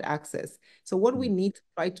have market access. So what we need to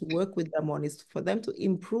try to work with them on is for them to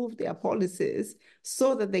improve their policies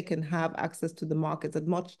so that they can have access to the markets at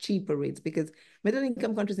much cheaper rates, because middle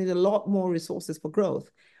income countries need a lot more resources for growth,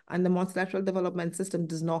 and the multilateral development system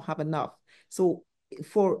does not have enough. So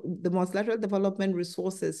for the multilateral development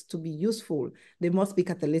resources to be useful, they must be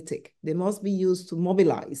catalytic. They must be used to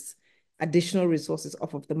mobilize additional resources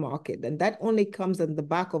off of the market. And that only comes on the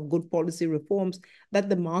back of good policy reforms that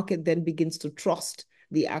the market then begins to trust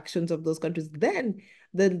the actions of those countries. Then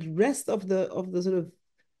the rest of the sort of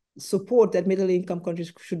support that middle income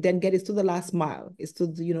countries should then get is to the last mile, is to,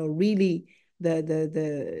 really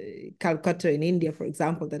the Calcutta in India, for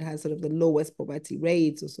example, that has sort of the lowest poverty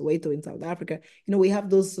rates, or Soweto in South Africa. We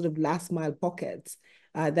have those sort of last mile pockets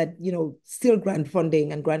that, still grant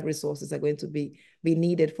funding and grant resources are going to be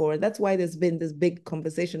needed for. And that's why there's been this big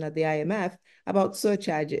conversation at the IMF about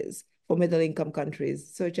surcharges for middle income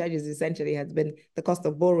countries. Surcharges essentially has been the cost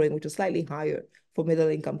of borrowing, which is slightly higher for middle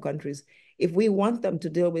income countries. If we want them to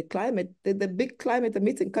deal with climate, the big climate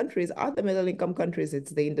emitting countries are the middle income countries.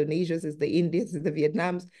 It's the Indonesians, it's the Indians, it's the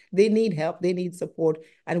Vietnams. They need help, they need support,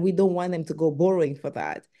 and we don't want them to go borrowing for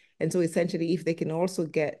that. And so essentially, if they can also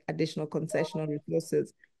get additional concessional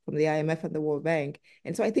resources from the IMF and the World Bank.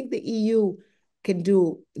 And so I think the EU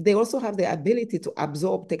they also have the ability to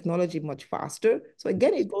absorb technology much faster. So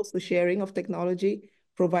again, it goes to sharing of technology,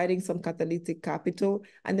 providing some catalytic capital,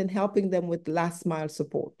 and then helping them with last mile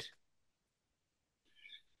support.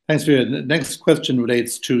 Thanks, Vera. The next question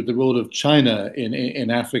relates to the role of China in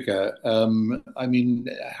Africa. I mean,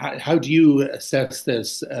 how do you assess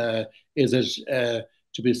this? Is it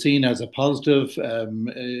to be seen as a positive? I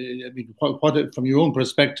mean, from your own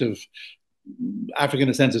perspective, Africa, in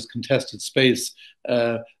a sense, is contested space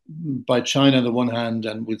by China on the one hand,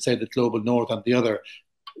 and we'd say the global north on the other.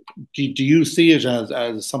 Do you see it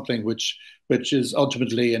as something which is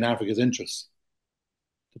ultimately in Africa's interests,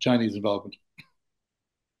 the Chinese involvement?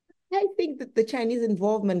 I think that the Chinese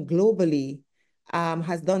involvement globally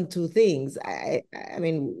has done two things. I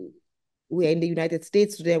mean, we're in the United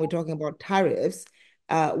States today, and we're talking about tariffs.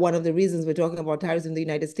 One of the reasons we're talking about tariffs in the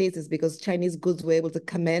United States is because Chinese goods were able to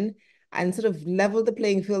come in and sort of level the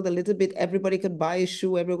playing field a little bit. Everybody could buy a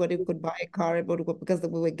shoe, everybody could buy a car, because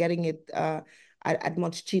we were getting it at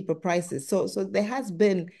much cheaper prices. So there has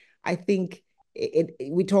been, I think,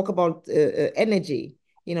 we talk about energy.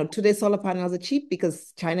 Today solar panels are cheap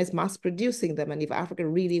because China is mass producing them. And if Africa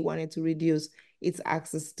really wanted to reduce its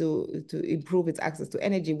access to improve its access to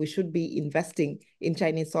energy, we should be investing in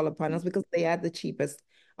Chinese solar panels because they are the cheapest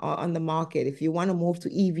on the market. If you want to move to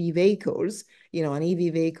EV vehicles, an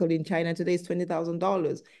EV vehicle in China today is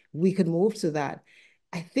 $20,000. We could move to that.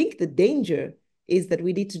 I think the danger is that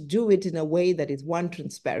we need to do it in a way that is, one,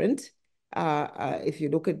 transparent. If you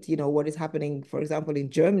look at, what is happening, for example, in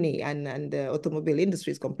Germany, and the automobile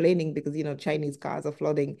industry is complaining because, Chinese cars are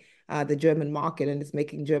flooding the German market, and it's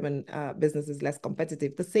making German businesses less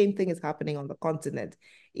competitive. The same thing is happening on the continent,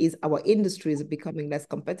 is our industries are becoming less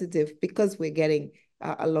competitive because we're getting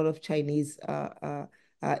a lot of Chinese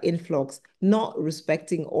influx, not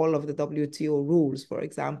respecting all of the WTO rules, for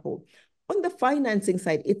example. On the financing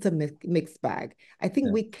side, it's a mixed bag. I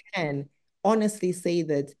think we can honestly say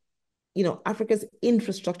that Africa's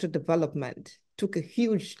infrastructure development took a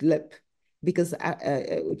huge leap because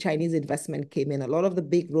Chinese investment came in. A lot of the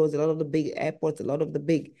big roads, a lot of the big airports, a lot of the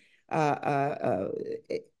big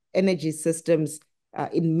energy systems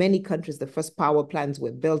in many countries, the first power plants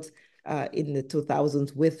were built in the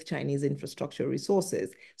 2000s with Chinese infrastructure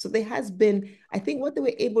resources. So there has been, I think what they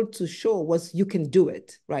were able to show was you can do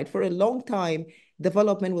it, right? For a long time,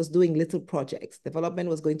 development was doing little projects. Development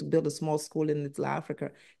was going to build a small school in Little Africa.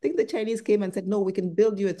 I think the Chinese came and said, no, we can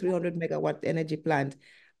build you a 300 megawatt energy plant.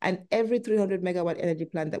 And every 300 megawatt energy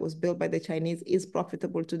plant that was built by the Chinese is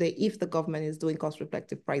profitable today if the government is doing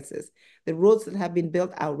cost-reflective prices. The roads that have been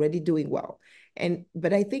built are already doing well.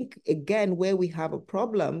 But I think, again, where we have a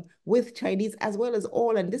problem with Chinese as well as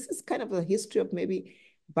all, and this is kind of a history of maybe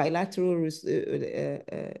bilateral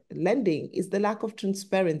lending, is the lack of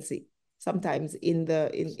transparency sometimes in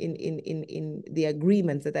the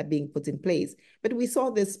agreements that are being put in place. But we saw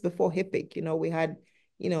this before HIPC. We had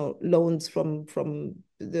loans from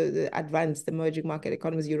the advanced emerging market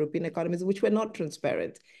economies, European economies, which were not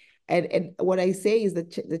transparent. And what I say is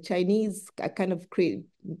that the Chinese are kind of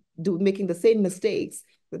making the same mistakes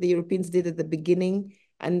that the Europeans did at the beginning,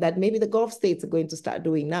 and that maybe the Gulf states are going to start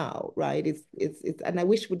doing now, right? And I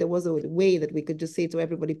wish there was a way that we could just say to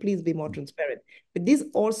everybody, please be more transparent. But this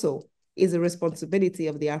also is a responsibility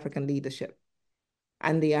of the African leadership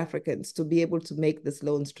and the Africans to be able to make these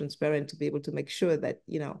loans transparent, to be able to make sure that,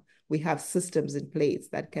 we have systems in place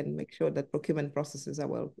that can make sure that procurement processes are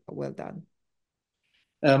well done.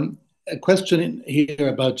 A question here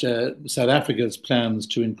about South Africa's plans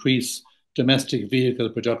to increase domestic vehicle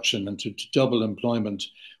production and to double employment.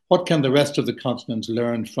 What can the rest of the continent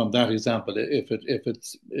learn from that example if it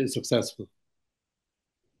is successful?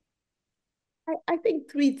 I think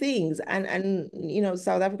three things, and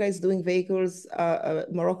South Africa is doing vehicles,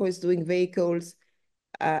 Morocco is doing vehicles.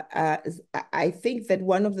 I think that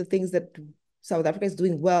one of the things that South Africa is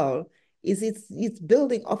doing well is it's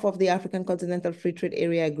building off of the African Continental Free Trade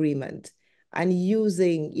Area Agreement and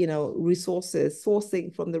using, resources,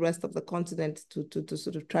 sourcing from the rest of the continent to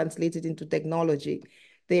sort of translate it into technology.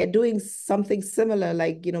 They are doing something similar,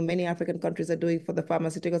 like, many African countries are doing for the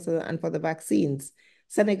pharmaceuticals and for the vaccines.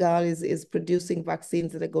 Senegal is producing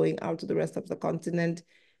vaccines that are going out to the rest of the continent.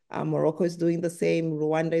 Morocco is doing the same.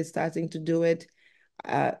 Rwanda is starting to do it.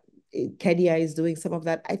 Kenya is doing some of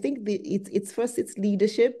that. I think it's first, it's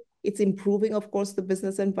leadership. It's improving, of course, the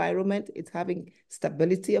business environment. It's having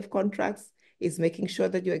stability of contracts. It's making sure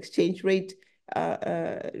that your exchange rate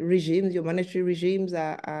regimes, your monetary regimes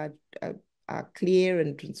are clear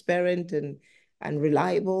and transparent and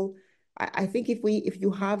reliable. I think if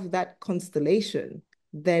you have that constellation,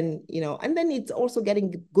 then, and then it's also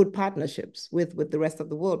getting good partnerships with the rest of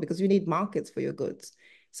the world, because you need markets for your goods.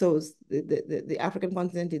 So the African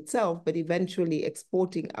continent itself, but eventually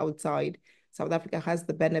exporting outside. South Africa has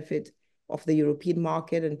the benefit of the European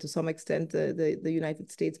market and to some extent the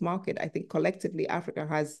United States market. I think collectively Africa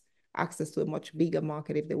has access to a much bigger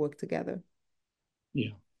market if they work together.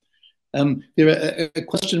 Yeah. A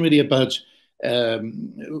question really about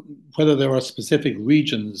whether there are specific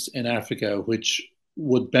regions in Africa which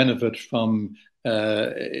would benefit from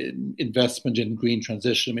investment in green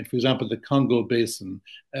transition. I mean, for example, the Congo Basin,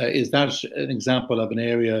 is that an example of an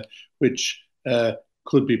area which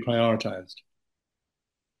could be prioritized?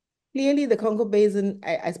 Clearly, the Congo Basin,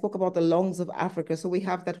 I spoke about the lungs of Africa. So we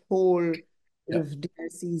have that whole of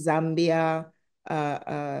DRC, Zambia,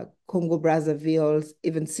 Congo, Brazzaville,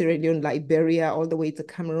 even Sierra Leone, Liberia, all the way to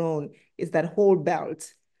Cameroon, is that whole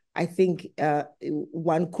belt. I think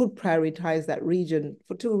one could prioritize that region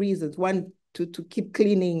for two reasons. One, to keep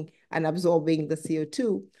cleaning and absorbing the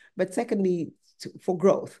CO2, but secondly, for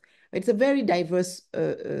growth. It's a very diverse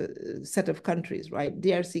set of countries, right?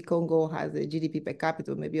 DRC Congo has a GDP per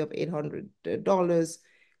capita maybe of $800.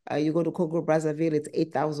 You go to Congo Brazzaville, it's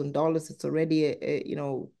 $8,000. It's already a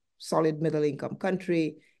solid middle income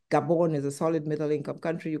country. Gabon is a solid middle income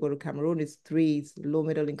country. You go to Cameroon, it's low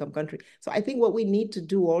middle income country. So I think what we need to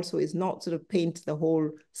do also is not sort of paint the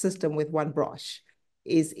whole system with one brush.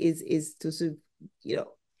 Is to sort of,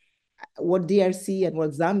 what DRC and what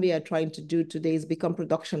Zambia are trying to do today is become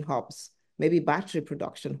production hubs, maybe battery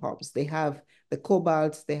production hubs. They have the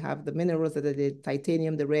cobalt, they have the minerals that are the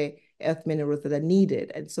titanium, the rare earth minerals that are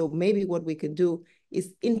needed. And so maybe what we can do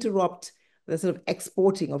is interrupt the sort of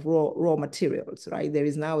exporting of raw materials, right? There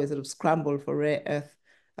is now a sort of scramble for rare earth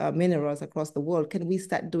minerals across the world. Can we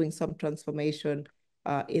start doing some transformation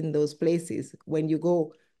in those places? When you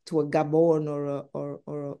go to a Gabon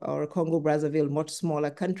or a Congo Brazzaville, much smaller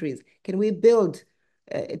countries, can we build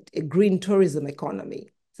a green tourism economy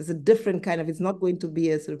So it's a different kind of, it's not going to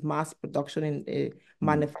be a sort of mass production in a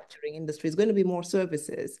manufacturing industry. It's going to be more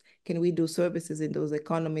services. Can we do services in those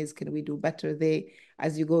economies? Can we do better there?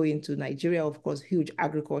 As you go into Nigeria, of course, huge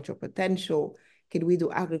agriculture potential. Can we do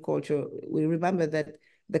agriculture? We remember that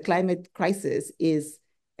the climate crisis is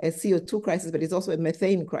a CO2 crisis, but it's also a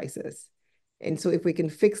methane crisis. And so if we can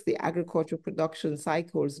fix the agriculture production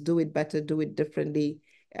cycles, do it better, do it differently,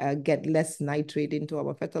 get less nitrate into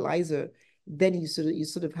our fertilizer, then you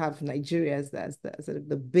sort of have Nigeria as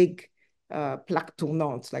the big plaque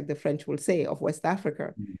tournante, like the French will say, of West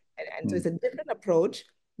Africa. And so it's a different approach,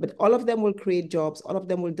 but all of them will create jobs, all of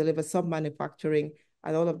them will deliver some manufacturing,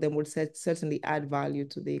 and all of them will certainly add value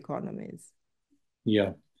to the economies.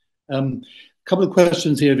 Yeah. Couple of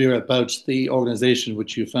questions here, Vera, about the organization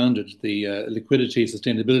which you founded, the Liquidity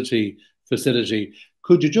Sustainability Facility.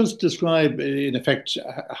 Could you just describe, in effect,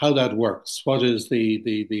 how that works? What is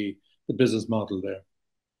the business model there?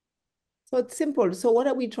 So it's simple. So what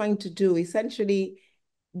are we trying to do? Essentially,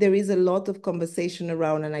 there is a lot of conversation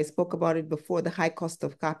around, and I spoke about it before, the high cost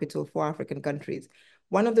of capital for African countries.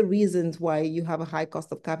 One of the reasons why you have a high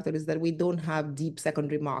cost of capital is that we don't have deep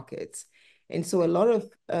secondary markets. And so a lot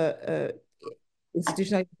of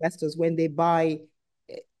institutional investors, when they buy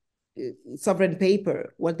sovereign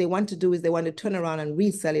paper, what they want to do is they want to turn around and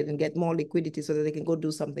resell it and get more liquidity so that they can go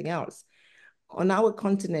do something else. On our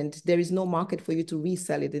continent, there is no market for you to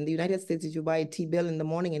resell it. In the United States, if you buy a T-bill in the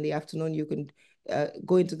morning, in the afternoon, you can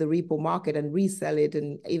go into the repo market and resell it,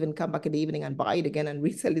 and even come back in the evening and buy it again and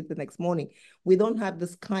resell it the next morning. We don't have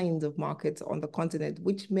this kind of markets on the continent,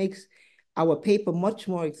 which makes our paper much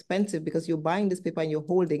more expensive because you're buying this paper and you're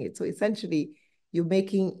holding it. So essentially, you're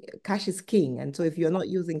making cash is king. And so if you're not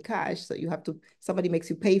using cash, so you have to, somebody makes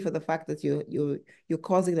you pay for the fact that you're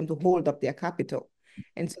causing them to hold up their capital.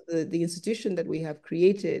 And so the institution that we have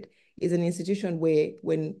created is an institution where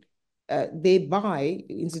when they buy,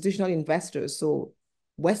 institutional investors, so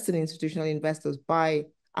Western institutional investors buy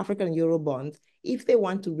African Euro bonds, if they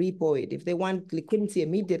want to repo it, if they want liquidity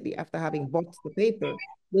immediately after having bought the paper,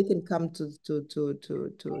 they can come to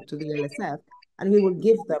the LSF, and we will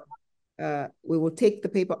give them, we will take the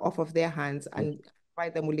paper off of their hands and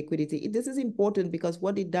provide them with liquidity. This is important because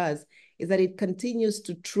what it does is that it continues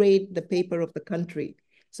to trade the paper of the country.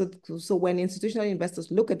 So when institutional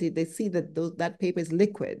investors look at it, they see that that paper is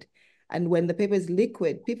liquid. And when the paper is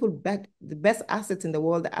liquid, people bet the best assets in the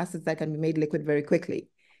world, the assets that can be made liquid very quickly.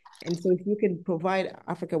 And so if you can provide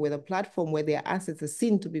Africa with a platform where their assets are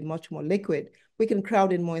seen to be much more liquid, we can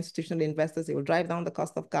crowd in more institutional investors. It will drive down the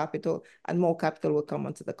cost of capital, and more capital will come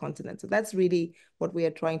onto the continent. So that's really what we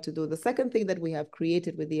are trying to do. The second thing that we have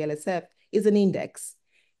created with the LSF is an index.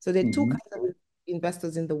 So there are two kinds of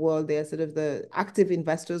investors in the world. They are sort of the active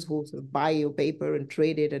investors who sort of buy your paper and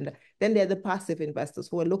trade it. And then there are the passive investors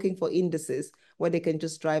who are looking for indices where they can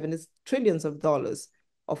just drive, and it's trillions of dollars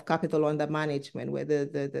of capital under management, where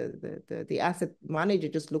the asset manager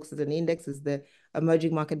just looks at an index, is the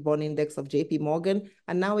emerging market bond index of JP Morgan.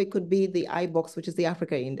 And now it could be the iBox, which is the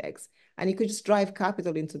Africa index. And you could just drive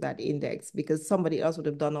capital into that index because somebody else would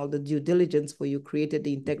have done all the due diligence for you, created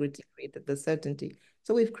the integrity, created the certainty.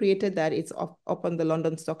 So we've created that. It's up on the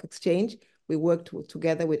London Stock Exchange. We worked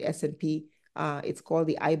together with S&P. It's called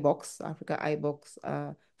the iBox, Africa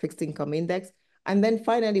iBox Fixed Income Index. And then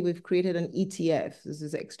finally, we've created an ETF. This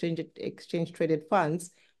is exchange traded funds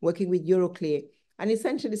working with Euroclear. And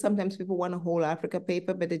essentially, sometimes people want to hold Africa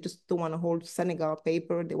paper, but they just don't want to hold Senegal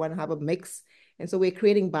paper. They want to have a mix. And so we're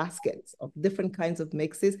creating baskets of different kinds of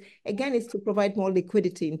mixes. Again, it's to provide more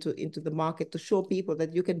liquidity into the market, to show people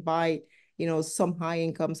that you can buy, some high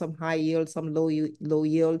income, some high yield, some low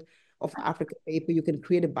yield of Africa paper. You can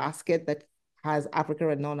create a basket that has Africa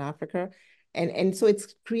and non-Africa. And so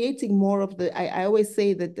it's creating more of I always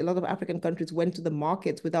say that a lot of African countries went to the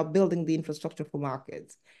markets without building the infrastructure for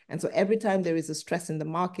markets. And so every time there is a stress in the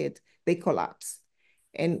market, they collapse.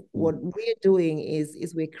 And what we're doing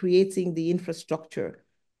is we're creating the infrastructure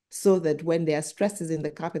so that when there are stresses in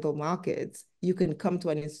the capital markets, you can come to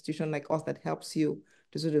an institution like us that helps you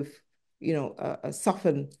to sort of,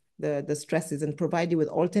 soften the stresses and provide you with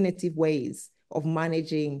alternative ways of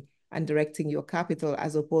managing and directing your capital,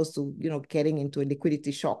 as opposed to, getting into a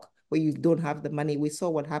liquidity shock where you don't have the money. We saw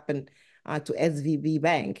what happened to SVB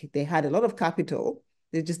Bank. They had a lot of capital.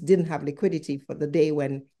 They just didn't have liquidity for the day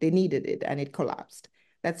when they needed it, and it collapsed.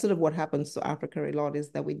 That's sort of what happens to Africa a lot,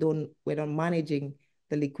 is that we're not managing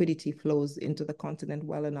the liquidity flows into the continent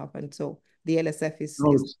well enough. And so the LSF is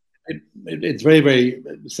it's very, very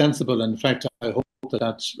sensible. In fact, I hope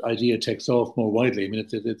that idea takes off more widely. I mean,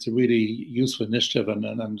 it's a really useful initiative, and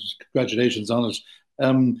congratulations on it.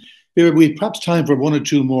 Vera, we perhaps time for one or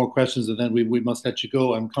two more questions, and then we must let you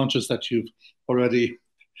go. I'm conscious that you've already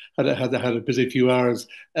had a busy few hours.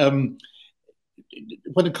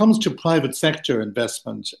 When it comes to private sector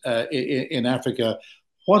investment in Africa,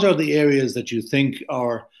 what are the areas that you think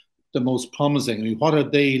are the most promising? I mean, what are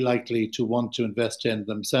they likely to want to invest in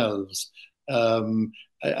themselves?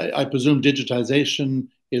 I presume digitization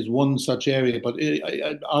is one such area, but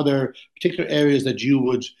are there particular areas that you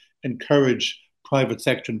would encourage private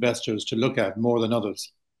sector investors to look at more than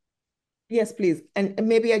others? Yes, please. And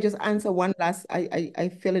maybe I just answer one last,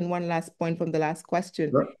 I fill in one last point from the last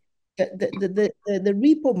question. Sure. The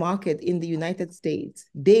repo market in the United States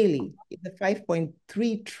daily is a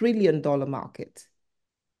 $5.3 trillion market.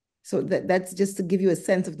 So that's just to give you a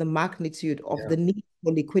sense of the magnitude of the need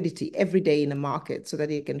for liquidity every day in a market so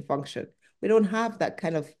that it can function. We don't have that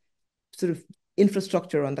kind of sort of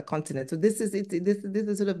infrastructure on the continent. So this is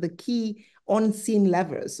sort of the key unseen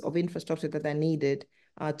levers of infrastructure that are needed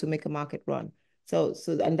to make a market run.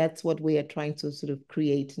 And that's what we are trying to sort of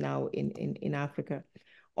create now in Africa.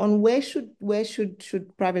 On where should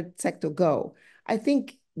private sector go? I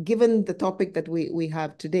think given the topic that we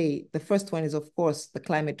have today, the first one is, of course, the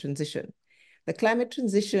climate transition. The climate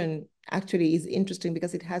transition actually is interesting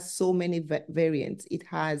because it has so many variants. It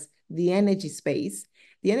has the energy space.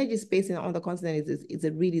 The energy space on the continent is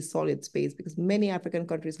a really solid space because many African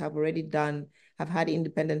countries have had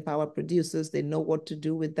independent power producers. They know what to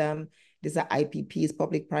do with them. These are IPPs,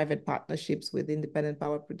 public-private partnerships with independent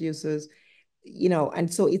power producers,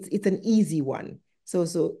 and so it's an easy one.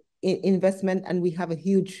 So investment, and we have a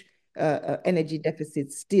huge energy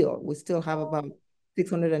deficit still. We still have about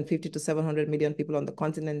 650 to 700 million people on the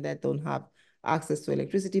continent that don't have access to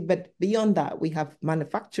electricity. But beyond that, we have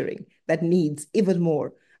manufacturing that needs even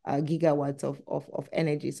more gigawatts of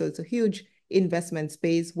energy. So it's a huge investment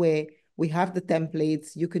space where we have the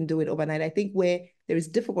templates. You can do it overnight. I think where there is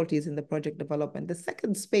difficulties in the project development, the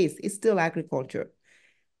second space is still agriculture.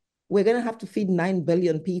 We're going to have to feed 9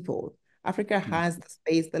 billion people. Africa has the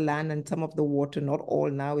space, the land, and some of the water, not all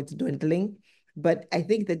now, it's dwindling. But I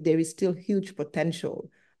think that there is still huge potential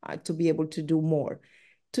to be able to do more.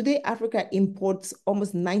 Today, Africa imports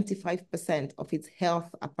almost 95% of its health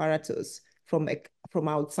apparatus from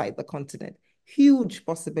outside the continent. Huge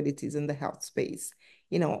possibilities in the health space.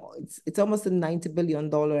 It's almost a $90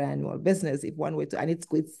 billion annual business if one were to, and it's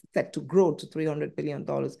set to grow to $300 billion.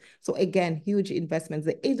 So again, huge investments.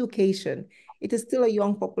 The education, it is still a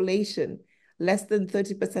young population. Less than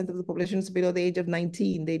 30% of the population is below the age of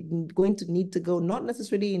 19. They're going to need to go not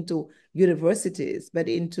necessarily into universities, but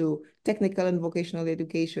into technical and vocational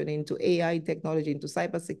education, into AI technology, into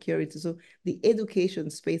cybersecurity. So the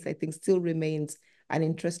education space, I think, still remains an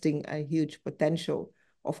interesting and huge potential.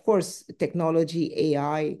 Of course, technology,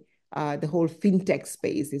 AI, the whole fintech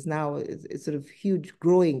space is now is sort of huge,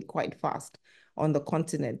 growing quite fast on the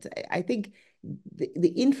continent. I think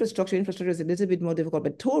the infrastructure is a little bit more difficult,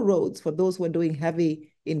 but toll roads, for those who are doing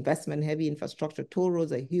heavy investment, heavy infrastructure, toll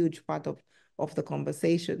roads are a huge part of the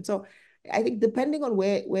conversation. So I think depending on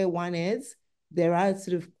where one is, there are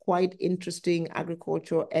sort of quite interesting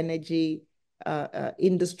agriculture, energy,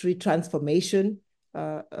 industry transformation.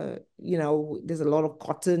 There's a lot of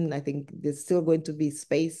cotton. I think there's still going to be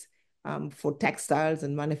space for textiles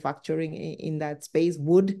and manufacturing in that space.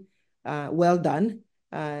 Wood, well done.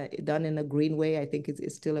 Done in a green way, I think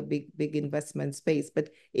is still a big investment space. But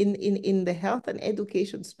in the health and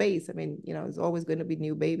education space, I mean, there's always going to be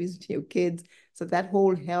new babies, new kids. So that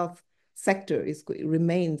whole health sector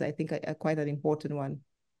remains, I think, quite an important one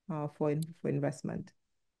for investment.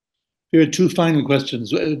 Here are two final questions.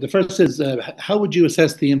 The first is, how would you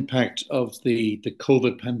assess the impact of the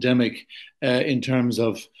COVID pandemic in terms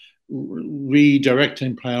of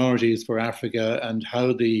redirecting priorities for Africa, and how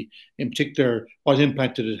in particular, what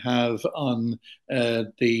impact did it have on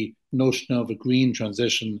the notion of a green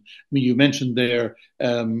transition? I mean, you mentioned there,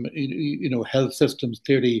 health systems,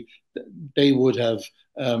 clearly they would have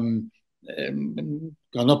gone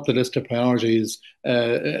up the list of priorities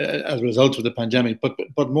as a result of the pandemic.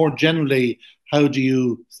 But more generally, how do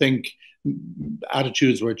you think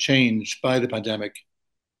attitudes were changed by the pandemic?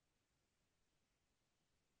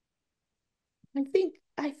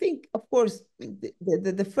 I think, of course,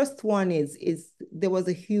 the first one is there was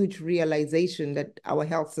a huge realization that our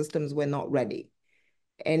health systems were not ready.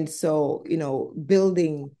 And so,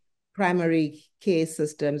 building primary care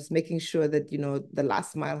systems, making sure that, the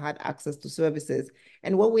last mile had access to services.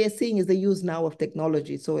 And what we are seeing is the use now of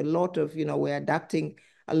technology. So a lot of, we're adapting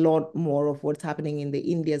a lot more of what's happening in the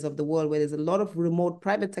Indias of the world, where there's a lot of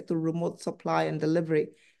private sector remote supply and delivery.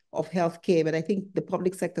 of healthcare, but I think the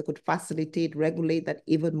public sector could facilitate, regulate that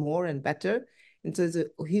even more and better. And so there's a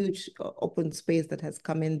huge open space that has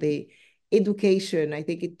come in the education. I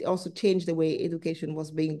think it also changed the way education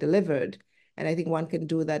was being delivered. And I think one can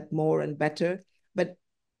do that more and better. But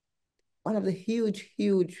one of the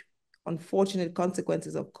huge unfortunate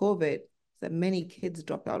consequences of COVID is that many kids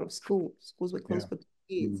dropped out of school. Schools were closed for 2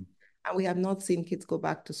 years, and we have not seen kids go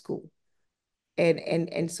back to school.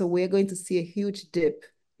 And so we're going to see a huge dip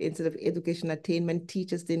in sort of education attainment.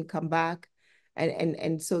 Teachers didn't come back.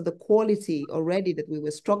 And so the quality already that we were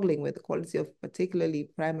struggling with, the quality of particularly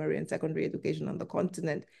primary and secondary education on the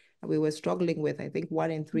continent, we were struggling with, I think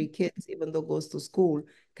 1 in 3 kids, even though goes to school,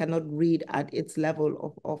 cannot read at its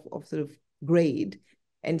level of sort of grade.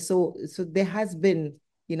 And so there has been,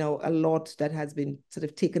 you know, a lot that has been sort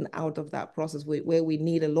of taken out of that process where we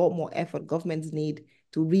need a lot more effort. Governments need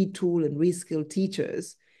to retool and reskill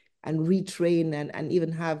teachers and retrain and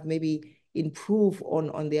even have maybe improve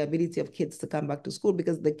on the ability of kids to come back to school,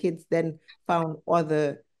 because the kids then found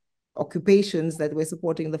other occupations that were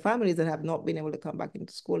supporting the families and have not been able to come back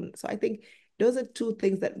into school. So I think those are 2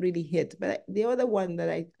 things that really hit. But the other one that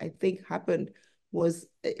I think happened was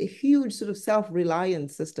a huge sort of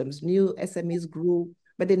self-reliance systems. New SMEs grew,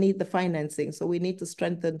 but they need the financing. So we need to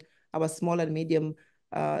strengthen our small and medium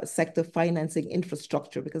sector financing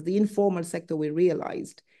infrastructure, because the informal sector, we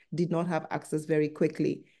realized, did not have access very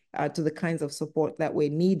quickly to the kinds of support that were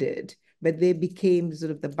needed, but they became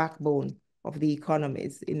sort of the backbone of the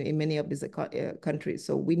economies in many of these countries.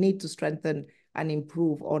 So we need to strengthen and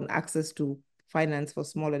improve on access to finance for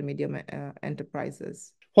small and medium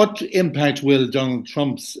enterprises. What impact will Donald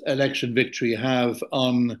Trump's election victory have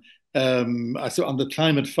on the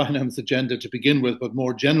climate finance agenda to begin with, but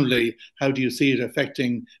more generally, how do you see it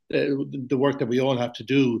affecting the work that we all have to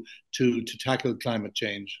do to tackle climate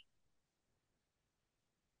change?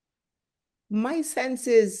 My sense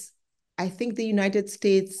is, I think the United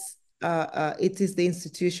States, it is the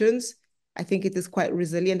institutions. I think it is quite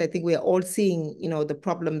resilient. I think we are all seeing, you know, the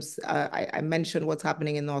problems. I mentioned what's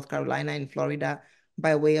happening in North Carolina and Florida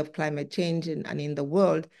by way of climate change and in the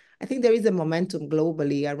world. I think there is a momentum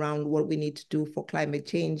globally around what we need to do for climate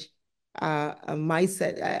change.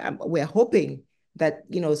 We're hoping that,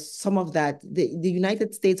 you know, some of that, the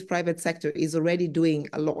United States private sector is already doing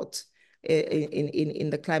a lot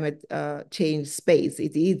in the climate change space.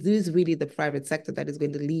 It is really the private sector that is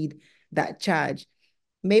going to lead that charge.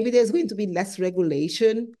 Maybe there's going to be less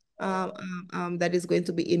regulation that is going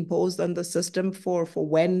to be imposed on the system for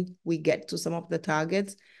when we get to some of the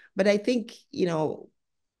targets. But I think, you know,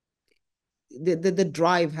 the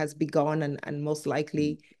drive has begun, and most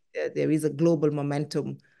likely there is a global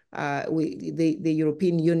momentum. The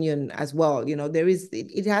European Union as well, you know,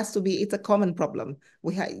 it has to be, it's a common problem.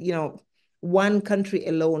 You know, one country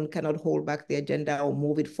alone cannot hold back the agenda or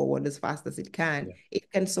move it forward as fast as it can. Yeah.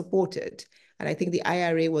 It can support it. And I think the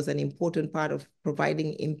IRA was an important part of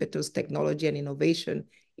providing impetus, technology, and innovation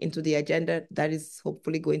into the agenda. That is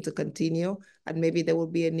hopefully going to continue. And maybe there will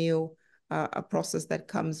be a new a process that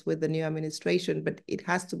comes with the new administration, but it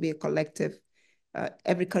has to be a collective.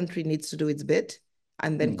 Every country needs to do its bit.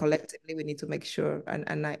 And then collectively, we need to make sure,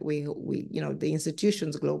 we you know, the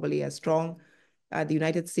institutions globally are strong. The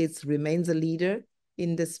United States remains a leader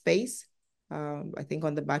in this space. I think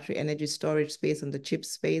on the battery energy storage space, on the chip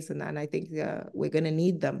space, and I think we're going to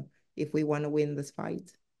need them if we want to win this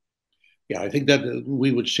fight. Yeah, I think that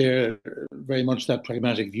we would share very much that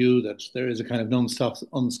pragmatic view that there is a kind of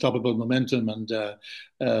unstoppable momentum, and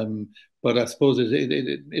but I suppose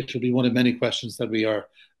it will be one of many questions that we are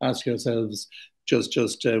asking ourselves just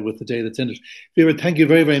with the day that's in it. Vera, thank you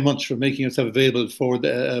very, very much for making yourself available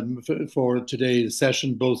for today's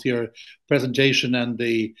session, both your presentation and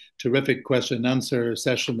the terrific question and answer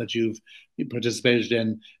session that you've participated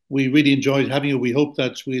in. We really enjoyed having you. We hope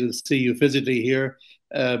that we'll see you physically here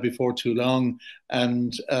before too long.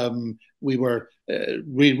 And we were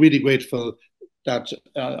really grateful that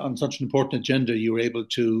on such an important agenda, you were able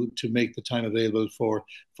to make the time available for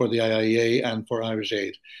the IIEA and for Irish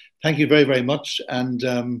Aid. Thank you very, very much. And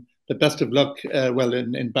the best of luck,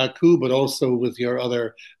 in Baku, but also with your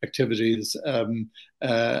other activities. We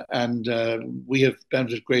have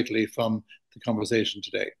benefited greatly from the conversation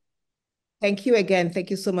today. Thank you again. Thank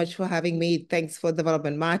you so much for having me. Thanks for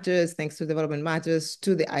Development Matters. Thanks to Development Matters,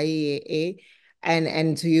 to the IIEA,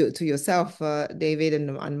 and to yourself, David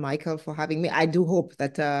and Michael, for having me. I do hope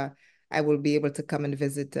that I will be able to come and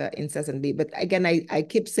visit incessantly. But again, I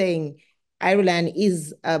keep saying Ireland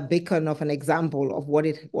is a beacon of an example of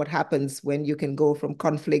what happens when you can go from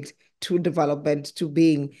conflict to development to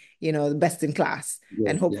being, you know, the best in class. Yes,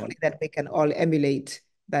 and hopefully that we can all emulate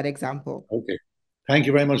that example. Okay. Thank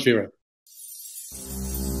you very much, Vera.